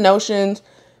terms of notions,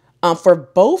 for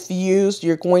both views,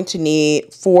 you're going to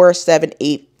need 4, 7,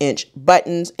 8-inch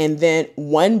buttons and then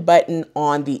 1 button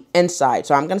on the inside.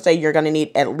 So I'm going to say you're going to need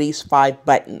at least 5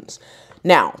 buttons.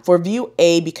 Now, for view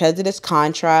A, because it is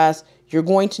contrast, you're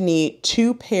going to need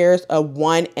 2 pairs of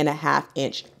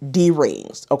 1.5-inch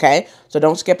D-rings. Okay, so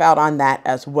don't skip out on that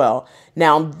as well.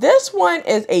 Now, this one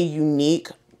is a unique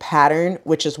pattern,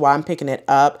 which is why I'm picking it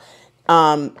up.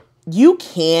 You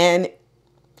can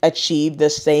achieve the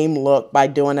same look by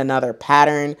doing another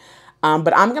pattern.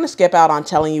 But I'm going to skip out on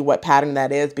telling you what pattern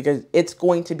that is because it's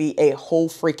going to be a whole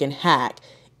freaking hack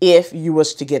if you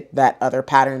was to get that other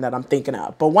pattern that I'm thinking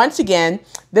of. But once again,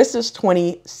 this is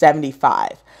 2075.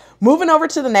 Moving over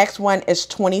to the next one is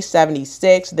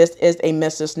 2076. This is a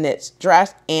Mrs. Knits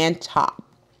dress and top,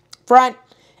 front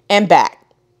and back,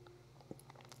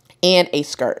 and a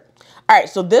skirt. All right,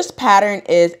 so this pattern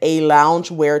is a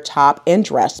loungewear top and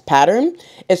dress pattern.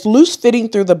 It's loose fitting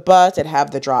through the bust. It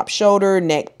have the drop shoulder,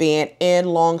 neckband, and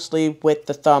long sleeve with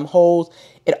the thumb holes.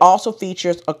 It also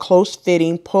features a close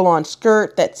fitting pull-on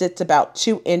skirt that sits about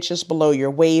 2 inches below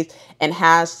your waist and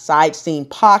has side seam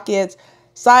pockets,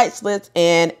 side slits,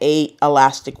 and a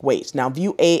elastic waist. Now,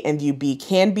 view A and view B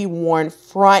can be worn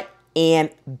front and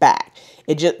back.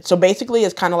 So basically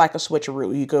it's kind of like a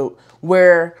switcheroo. You could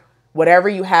wear whatever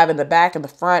you have in the back and the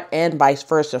front and vice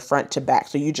versa, front to back.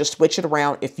 So you just switch it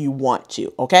around if you want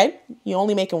to, okay? You're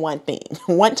only making one thing,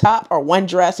 one top or one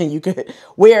dress, and you could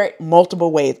wear it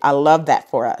multiple ways. I love that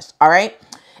for us, all right?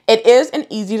 It is an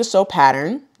easy to sew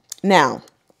pattern. Now,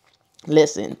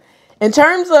 listen, in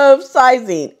terms of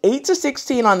sizing, 8 to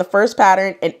 16 on the first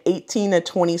pattern and 18 to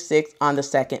 26 on the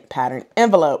second pattern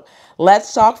envelope.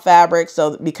 Let's talk fabric.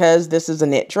 So because this is a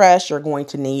knit dress, you're going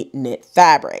to need knit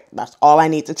fabric. That's all I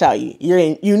need to tell you.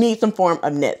 You need some form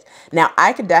of knits. Now,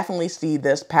 I could definitely see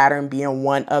this pattern being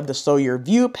one of the Sew Your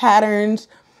View patterns,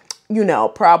 you know,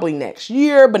 probably next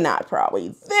year, but not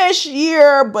probably this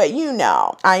year. But you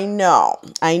know, I know.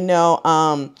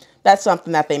 That's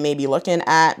something that they may be looking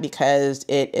at because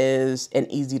it is an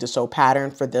easy to sew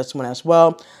pattern for this one as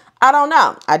well. I don't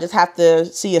know. I just have to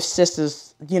see if sis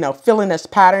is, you know, feeling this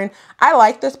pattern. I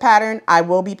like this pattern. I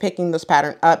will be picking this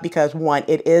pattern up because one,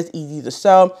 it is easy to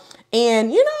sew.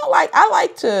 And, you know, like I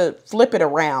like to flip it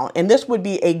around. And this would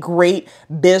be a great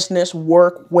business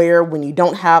work where when you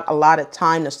don't have a lot of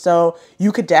time to sew,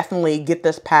 you could definitely get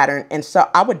this pattern. And so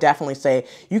I would definitely say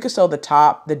you could sew the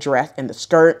top, the dress, and the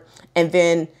skirt. And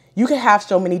then you could have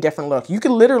so many different looks. You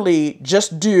could literally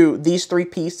just do these 3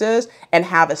 pieces and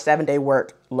have a 7-day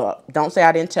work look. Don't say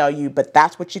I didn't tell you, but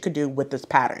that's what you could do with this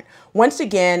pattern. Once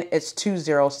again, it's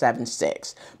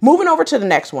 2076. Moving over to the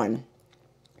next one.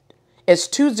 It's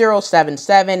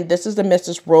 2077. This is the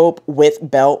Mrs. Robe with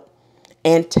belt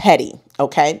and teddy.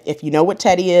 Okay. If you know what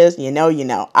teddy is, you know, you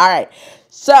know. All right.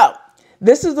 So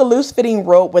this is the loose fitting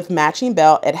robe with matching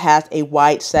belt. It has a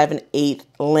wide 7/8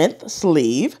 length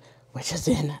sleeve, which is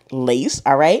in lace.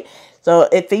 All right. So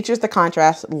it features the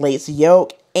contrast lace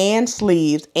yoke and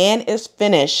sleeves and is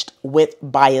finished with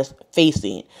bias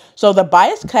facing. So the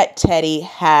bias cut teddy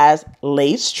has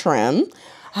lace trim,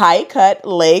 high cut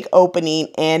leg opening,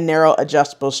 and narrow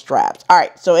adjustable straps. All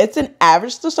right, so it's an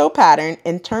average to sew pattern.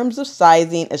 In terms of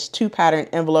sizing, it's 2 pattern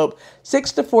envelope,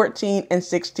 6-14 and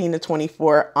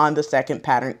 16-24 on the second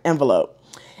pattern envelope.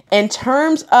 In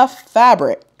terms of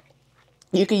fabric,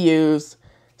 you can use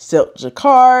silk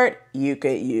jacquard, you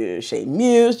could use chez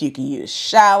muse, you can use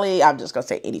challis. I'm just going to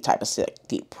say any type of silk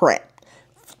deep print.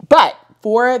 But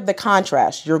for the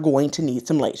contrast, you're going to need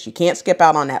some lace. You can't skip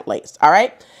out on that lace. All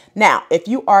right. Now, if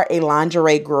you are a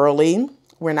lingerie girly,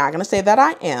 we're not going to say that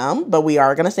I am, but we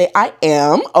are going to say I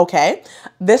am. Okay.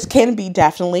 This can be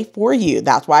definitely for you.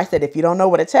 That's why I said, if you don't know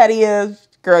what a teddy is,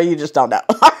 girl, you just don't know.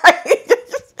 All right.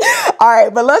 All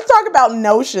right. But let's talk about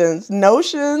notions.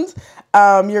 Notions.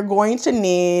 You're going to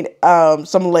need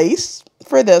some lace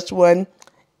for this one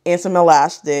and some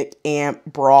elastic and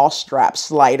bra strap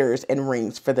sliders and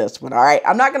rings for this one. All right.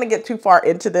 I'm not going to get too far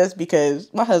into this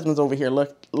because my husband's over here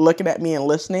looking at me and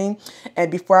listening. And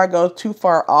before I go too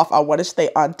far off, I want to stay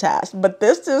on task. But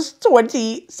this is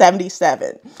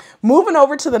 2077. Moving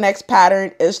over to the next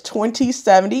pattern is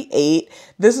 2078.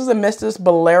 This is a Mrs.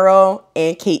 Bolero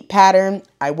and Kate pattern.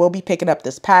 I will be picking up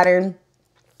this pattern.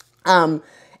 And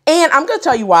I'm going to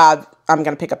tell you why I'm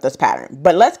going to pick up this pattern.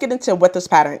 But let's get into what this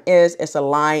pattern is. It's a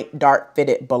line dark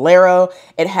fitted bolero.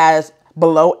 It has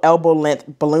below elbow length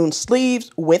balloon sleeves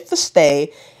with the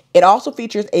stay. It also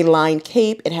features a lined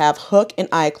cape. It have hook and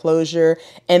eye closure.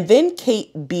 And then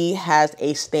Kate B has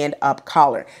a stand-up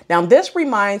collar. Now this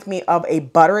reminds me of a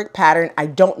butterick pattern. I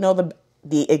don't know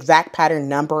the exact pattern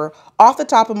number off the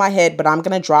top of my head, but I'm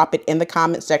going to drop it in the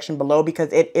comment section below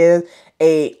because it is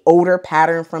a older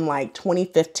pattern from like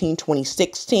 2015,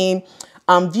 2016.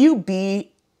 View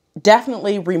B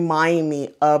definitely remind me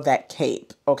of that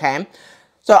cape. Okay.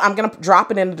 So I'm going to drop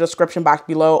it in the description box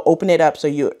below, open it up so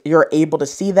you're able to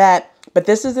see that. But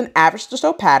this is an average to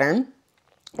sew pattern.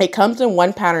 It comes in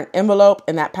 1 pattern envelope,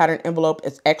 and that pattern envelope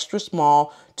is extra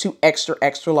small to extra,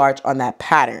 extra large on that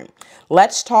pattern.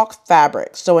 Let's talk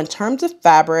fabric. So in terms of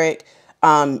fabric,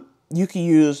 you can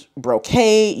use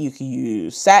brocade, you can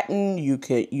use satin, you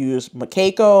could use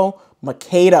Macado,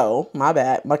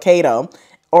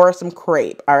 or some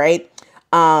crepe. All right.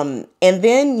 And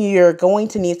then you're going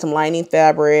to need some lining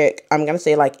fabric. I'm going to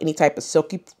say like any type of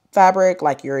silky fabric,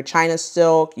 like your China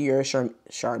silk, your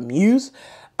charmeuse,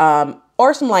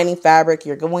 or some lining fabric.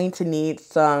 You're going to need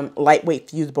some lightweight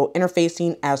fusible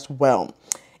interfacing as well.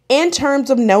 In terms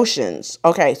of notions,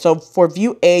 okay, so for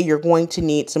view A, you're going to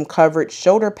need some covered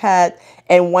shoulder pads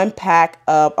and 1 pack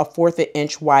of a 1/4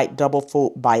 inch wide double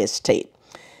fold bias tape.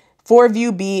 For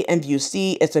view B and view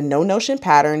C, it's a no notion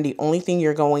pattern. The only thing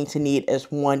you're going to need is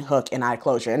 1 hook and eye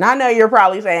closure. And I know you're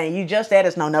probably saying, you just said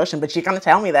it's no notion, but you're going to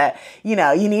tell me that, you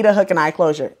know, you need a hook and eye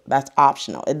closure. That's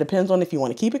optional. It depends on if you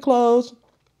want to keep it closed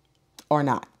or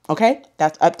not. Okay,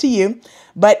 that's up to you,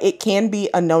 but it can be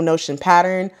a no notion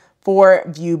pattern for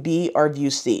view B or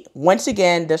view C. Once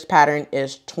again, this pattern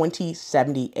is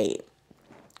 2078.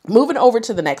 Moving over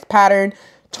to the next pattern,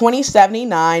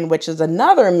 2079, which is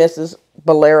another Mrs.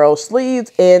 Bolero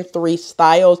sleeves in 3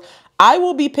 styles. I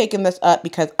will be picking this up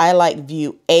because I like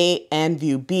view A and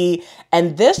view B.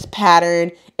 And this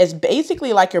pattern is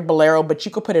basically like your Bolero, but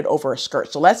you could put it over a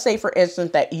skirt. So let's say, for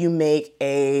instance, that you make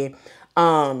a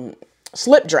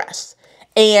slip dress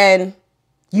and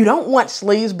you don't want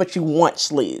sleeves, but you want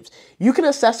sleeves. You can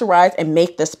accessorize and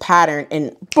make this pattern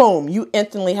and boom, you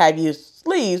instantly have your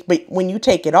sleeves. But when you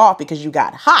take it off because you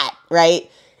got hot, right?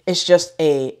 It's just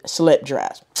a slip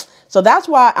dress. So that's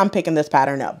why I'm picking this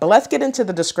pattern up. But let's get into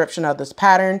the description of this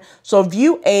pattern. So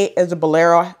view A is a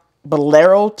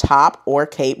bolero top or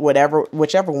cape, whichever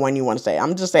one you want to say.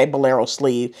 I'm just saying bolero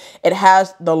sleeve. It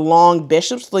has the long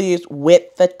bishop sleeves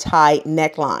with the tie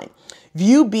neckline.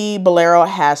 View B bolero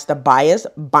has the bias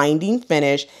binding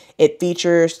finish. It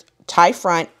features tie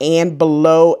front and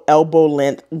below elbow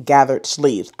length gathered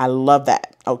sleeves. I love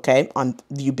that. Okay, on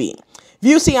view B.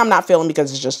 View C I'm not feeling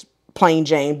because it's just plain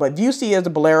Jane, but view C is a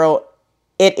bolero.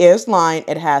 It is lined.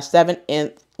 It has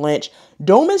 7-inch clinch.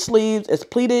 Dome and sleeves is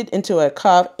pleated into a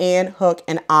cuff and hook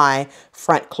and eye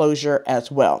front closure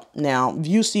as well. Now,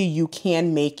 view C, you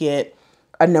can make it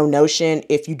a no notion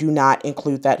if you do not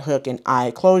include that hook and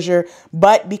eye closure,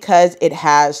 but because it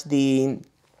has the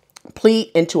pleat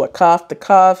into a cuff, the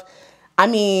cuff, I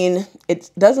mean,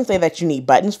 it doesn't say that you need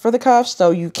buttons for the cuffs,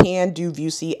 so you can do view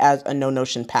C as a no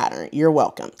notion pattern. You're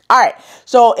welcome. All right,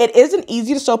 so it is an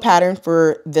easy to sew pattern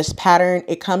for this pattern.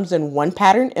 It comes in one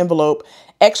pattern envelope,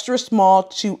 extra small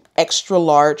to extra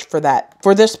large for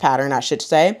this pattern, I should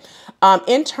say.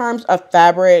 In terms of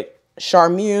fabric,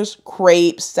 charmeuse,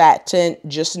 crepe, satin,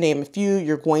 just to name a few,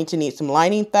 you're going to need some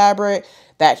lining fabric.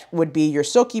 That would be your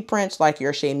silky prints like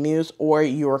your charmeuse or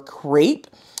your crepe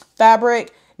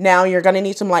fabric. Now you're going to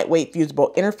need some lightweight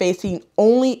fusible interfacing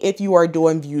only if you are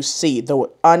doing view C, the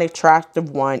unattractive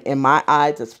one in my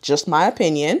eyes. It's just my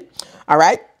opinion. All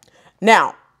right.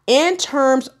 Now, in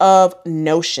terms of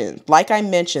notions, like I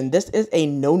mentioned, this is a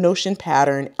no notion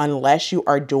pattern unless you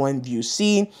are doing view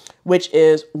C, which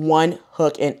is one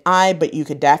hook and eye, but you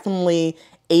could definitely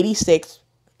 86,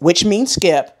 which means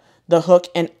skip the hook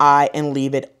and eye and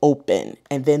leave it open.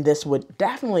 And then this would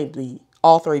definitely be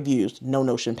all three views, no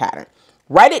notion pattern.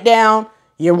 Write it down.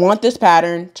 You want this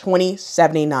pattern,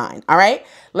 2079. All right,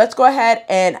 let's go ahead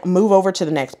and move over to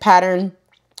the next pattern,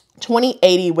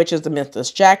 2080, which is the Memphis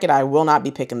jacket. I will not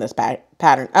be picking this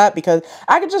pattern up because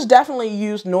I could just definitely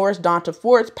use Norris Donta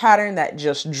Ford's pattern that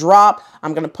just dropped.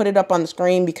 I'm going to put it up on the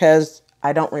screen because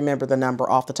I don't remember the number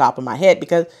off the top of my head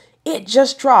because it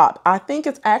just dropped. I think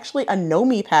it's actually a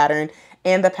Nomi pattern,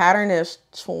 and the pattern is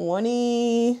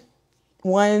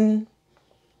 21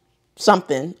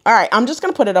 something. All right, I'm just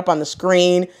going to put it up on the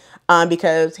screen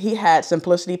because he had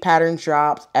Simplicity pattern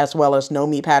drops as well as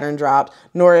Nomi pattern drops.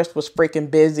 Norris was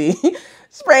freaking busy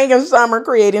spring and summer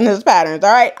creating his patterns.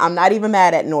 All right, I'm not even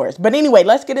mad at Norris. But anyway,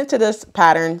 let's get into this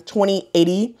pattern,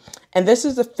 2080. And this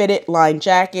is a fitted line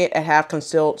jacket. I have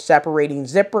concealed separating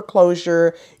zipper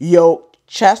closure, yoke,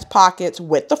 chest pockets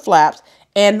with the flaps,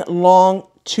 and long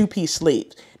two-piece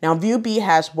sleeves. Now, view B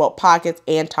has welt pockets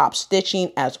and top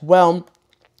stitching as well.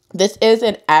 This is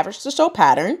an average to sew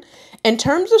pattern. In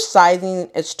terms of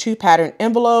sizing, it's two pattern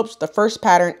envelopes. The first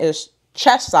pattern is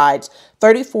chest size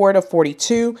 34 to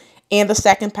 42, and the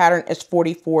second pattern is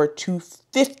 44 to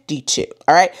 52.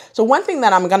 All right. So one thing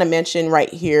that I'm going to mention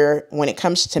right here when it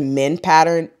comes to men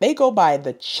pattern, they go by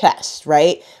the chest,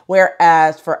 right?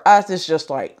 Whereas for us, it's just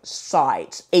like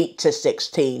sides 8 to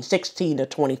 16, 16 to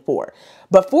 24.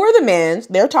 But for the men's,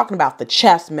 they're talking about the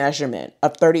chest measurement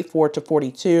of 34 to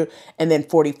 42 and then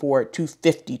 44 to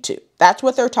 52. That's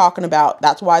what they're talking about.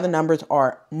 That's why the numbers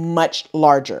are much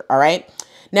larger. All right.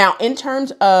 Now, in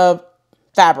terms of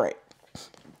fabric,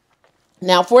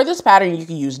 now for this pattern, you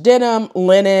can use denim,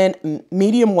 linen,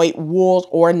 medium weight wools,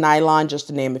 or nylon, just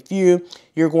to name a few.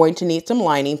 You're going to need some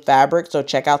lining fabric. So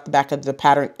check out the back of the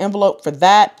pattern envelope for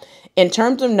that. In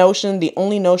terms of notion, the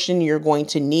only notion you're going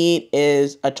to need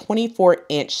is a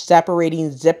 24-inch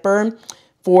separating zipper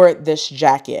for this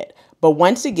jacket. But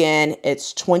once again,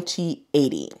 it's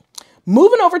 2080.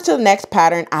 Moving over to the next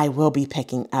pattern, I will be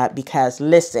picking up because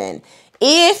listen,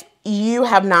 if you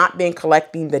have not been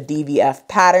collecting the DVF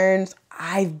patterns,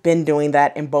 I've been doing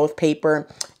that in both paper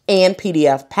and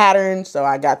PDF patterns. So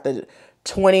I got the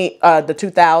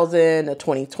 2000, the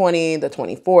 2020, the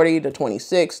 2040, the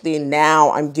 2060.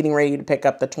 Now I'm getting ready to pick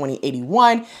up the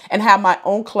 2081 and have my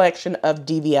own collection of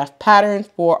DVF patterns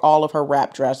for all of her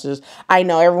wrap dresses. I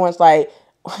know everyone's like,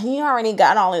 you already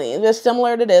got all of these. It's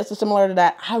similar to this, it's similar to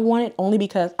that. I want it only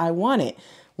because I want it.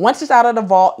 Once it's out of the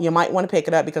vault, you might want to pick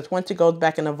it up because once it goes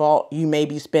back in the vault, you may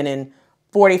be spending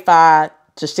 $45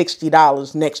 to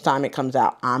 $60 next time it comes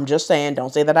out. I'm just saying,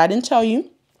 don't say that I didn't tell you.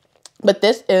 But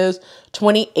this is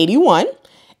 2081,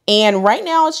 and right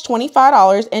now it's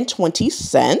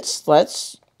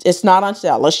 $25.20. It's not on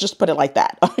sale. Let's just put it like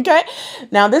that. Okay.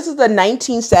 Now this is the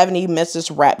 1970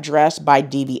 Mrs. Wrap dress by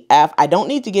DVF. I don't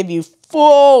need to give you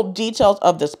full details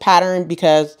of this pattern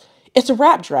because it's a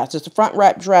wrap dress. It's a front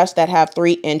wrap dress that have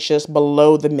 3 inches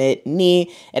below the mid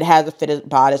knee. It has a fitted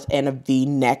bodice and a V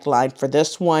neckline for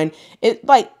this one.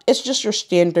 It's just your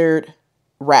standard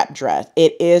wrap dress.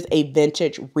 It is a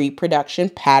vintage reproduction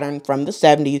pattern from the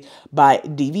 70s by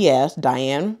DVS,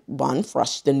 Diane von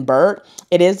Furstenberg.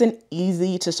 It is an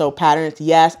easy to sew pattern.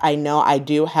 Yes, I know I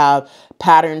do have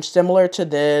patterns similar to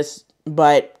this,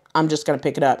 but I'm just going to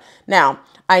pick it up. Now,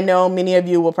 I know many of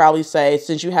you will probably say,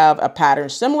 since you have a pattern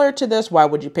similar to this, why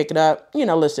would you pick it up? You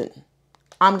know, listen,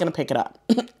 I'm going to pick it up.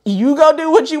 You go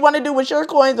do what you want to do with your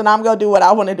coins, and I'm going to do what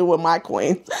I want to do with my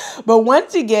coins. But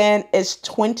once again, it's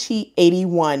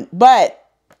 2081. But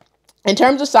In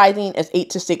terms of sizing, it's 8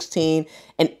 to 16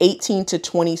 and 18 to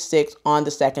 26 on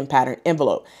the second pattern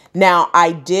envelope. Now,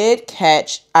 I did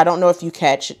catch, I don't know if you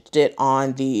catched it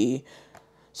on the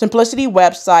Simplicity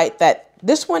website, that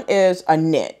this one is a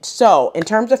knit. So in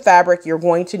terms of fabric, you're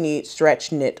going to need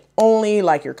stretch knit only,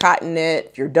 like your cotton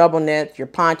knit, your double knit, your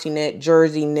ponte knit,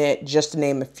 jersey knit, just to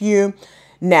name a few.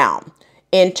 Now,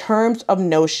 in terms of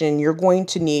notion, you're going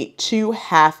to need 2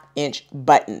 1/2-inch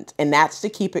buttons, and that's to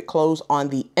keep it closed on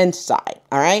the inside,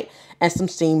 all right? And some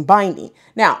seam binding.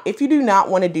 Now, if you do not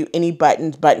want to do any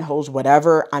buttons, buttonholes,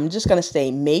 whatever, I'm just going to say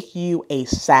make you a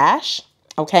sash,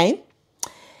 okay?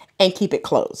 And keep it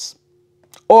closed.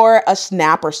 Or a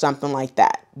snap or something like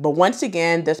that. But once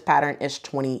again, this pattern is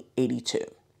 2082.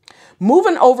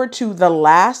 Moving over to the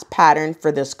last pattern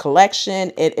for this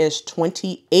collection, it is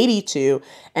 2082,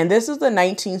 and this is the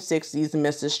 1960s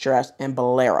Mrs. Dress in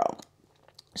Bolero.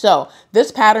 So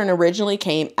this pattern originally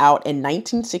came out in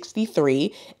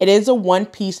 1963. It is a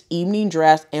one-piece evening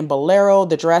dress in Bolero.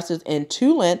 The dress is in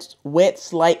 2 lengths with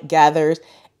slight gathers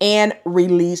and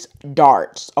release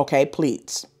darts, okay,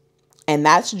 pleats. And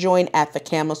that's joined at the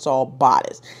camisole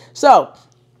bodice. So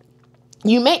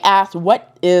you may ask,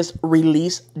 what is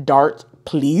release dart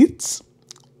pleats?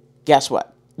 Guess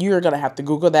what? You're going to have to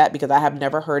Google that because I have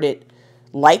never heard it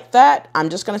like that. I'm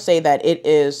just going to say that it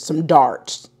is some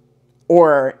darts,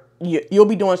 or you'll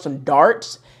be doing some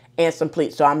darts and some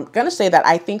pleats. So I'm going to say that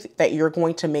I think that you're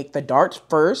going to make the darts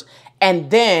first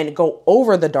and then go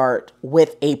over the dart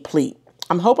with a pleat.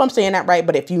 I hope I'm saying that right,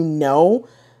 but if you know,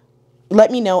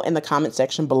 let me know in the comment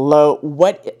section below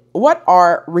what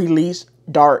are release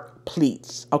dart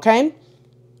pleats, okay?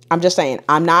 I'm just saying,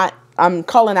 I'm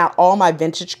calling out all my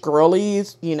vintage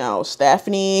girlies, you know,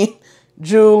 Stephanie,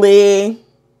 Julie,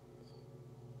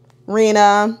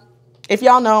 Rena. If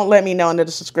y'all know, let me know in the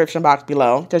description box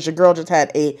below, because your girl just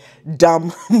had a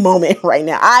dumb moment right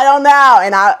now. I don't know,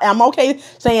 and I'm okay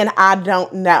saying I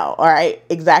don't know, all right,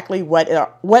 exactly what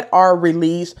are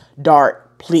release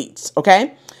dart pleats,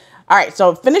 okay? All right,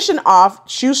 so finishing off,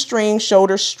 shoestring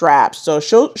shoulder straps. So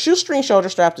shoestring shoulder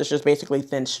straps is just basically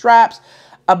thin straps.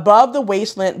 Above the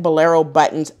waist length bolero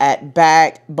buttons at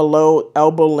back, below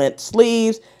elbow length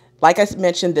sleeves. Like I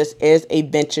mentioned, this is a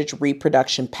vintage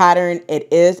reproduction pattern. It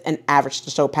is an average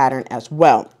to sew pattern as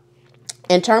well.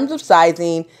 In terms of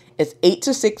sizing, it's 8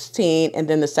 to 16, and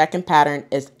then the second pattern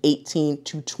is 18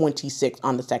 to 26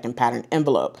 on the second pattern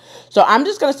envelope. So I'm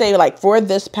just going to say, like, for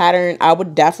this pattern, I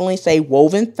would definitely say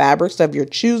woven fabrics of your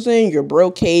choosing, your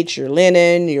brocade, your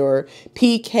linen, your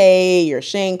PK, your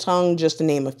shantung, just to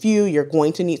name a few. You're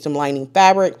going to need some lining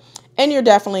fabric, and you're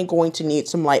definitely going to need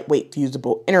some lightweight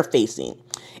fusible interfacing.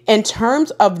 In terms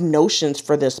of notions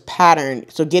for this pattern,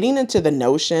 so getting into the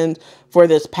notions for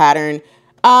this pattern,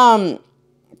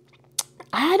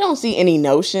 I don't see any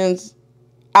notions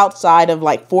outside of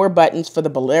like 4 buttons for the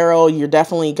bolero. You're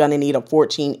definitely going to need a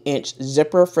 14-inch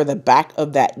zipper for the back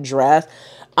of that dress.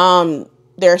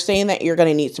 They're saying that you're going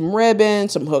to need some ribbon,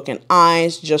 some hook and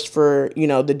eyes just for, you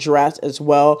know, the dress as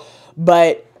well.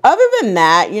 But other than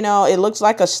that, you know, it looks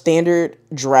like a standard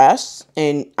dress,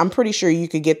 and I'm pretty sure you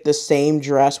could get the same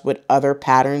dress with other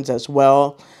patterns as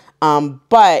well.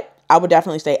 But I would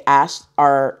definitely say ask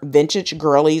our vintage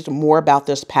girlies more about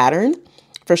this pattern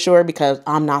for sure, because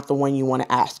I'm not the one you want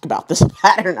to ask about this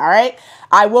pattern, all right?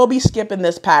 I will be skipping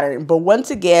this pattern, but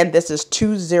once again, this is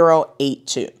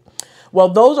 2082. Well,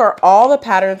 those are all the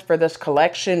patterns for this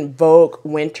collection, Vogue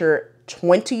Winter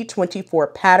 2024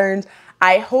 patterns.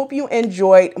 I hope you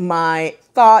enjoyed my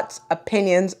thoughts,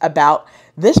 opinions about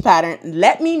this pattern.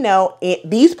 Let me know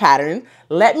these patterns.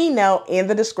 Let me know in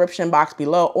the description box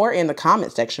below, or in the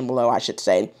comment section below, I should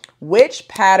say, which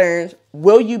patterns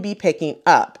will you be picking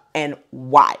up and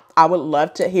why? I would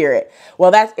love to hear it.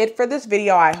 Well, that's it for this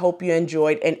video. I hope you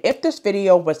enjoyed. And if this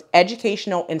video was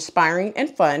educational, inspiring, and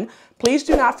fun, please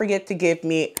do not forget to give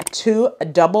me 2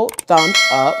 double thumbs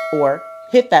up, or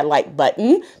hit that like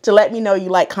button to let me know you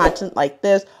like content like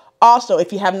this. Also,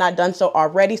 if you have not done so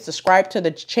already, subscribe to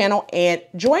the channel and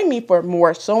join me for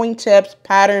more sewing tips,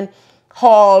 pattern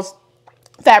hauls,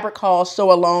 fabric hauls,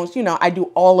 sew-alongs. You know, I do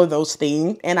all of those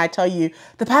things, and I tell you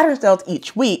the pattern sales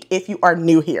each week if you are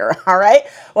new here. All right.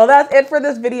 Well, that's it for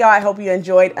this video. I hope you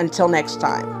enjoyed. Until next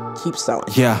time, keep sewing.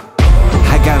 Yeah,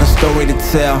 I got a story to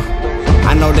tell.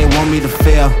 I know they want me to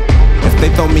fail. If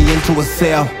they throw me into a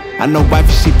cell, I know wife,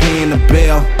 she paying the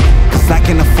bill. Cause I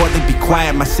can afford to be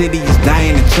quiet. My city is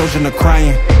dying and children are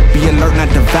crying. Be alert,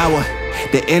 not devour.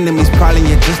 The enemy's prowling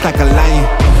you just like a lion.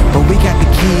 But we got the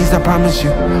keys, I promise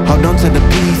you. Hold on to the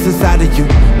peace inside of you.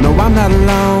 No, I'm not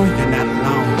alone. You're not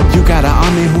alone. You gotta honor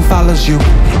me who follows you.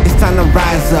 It's time to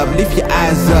rise up, lift your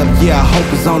eyes up, yeah,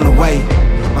 hope is on the way.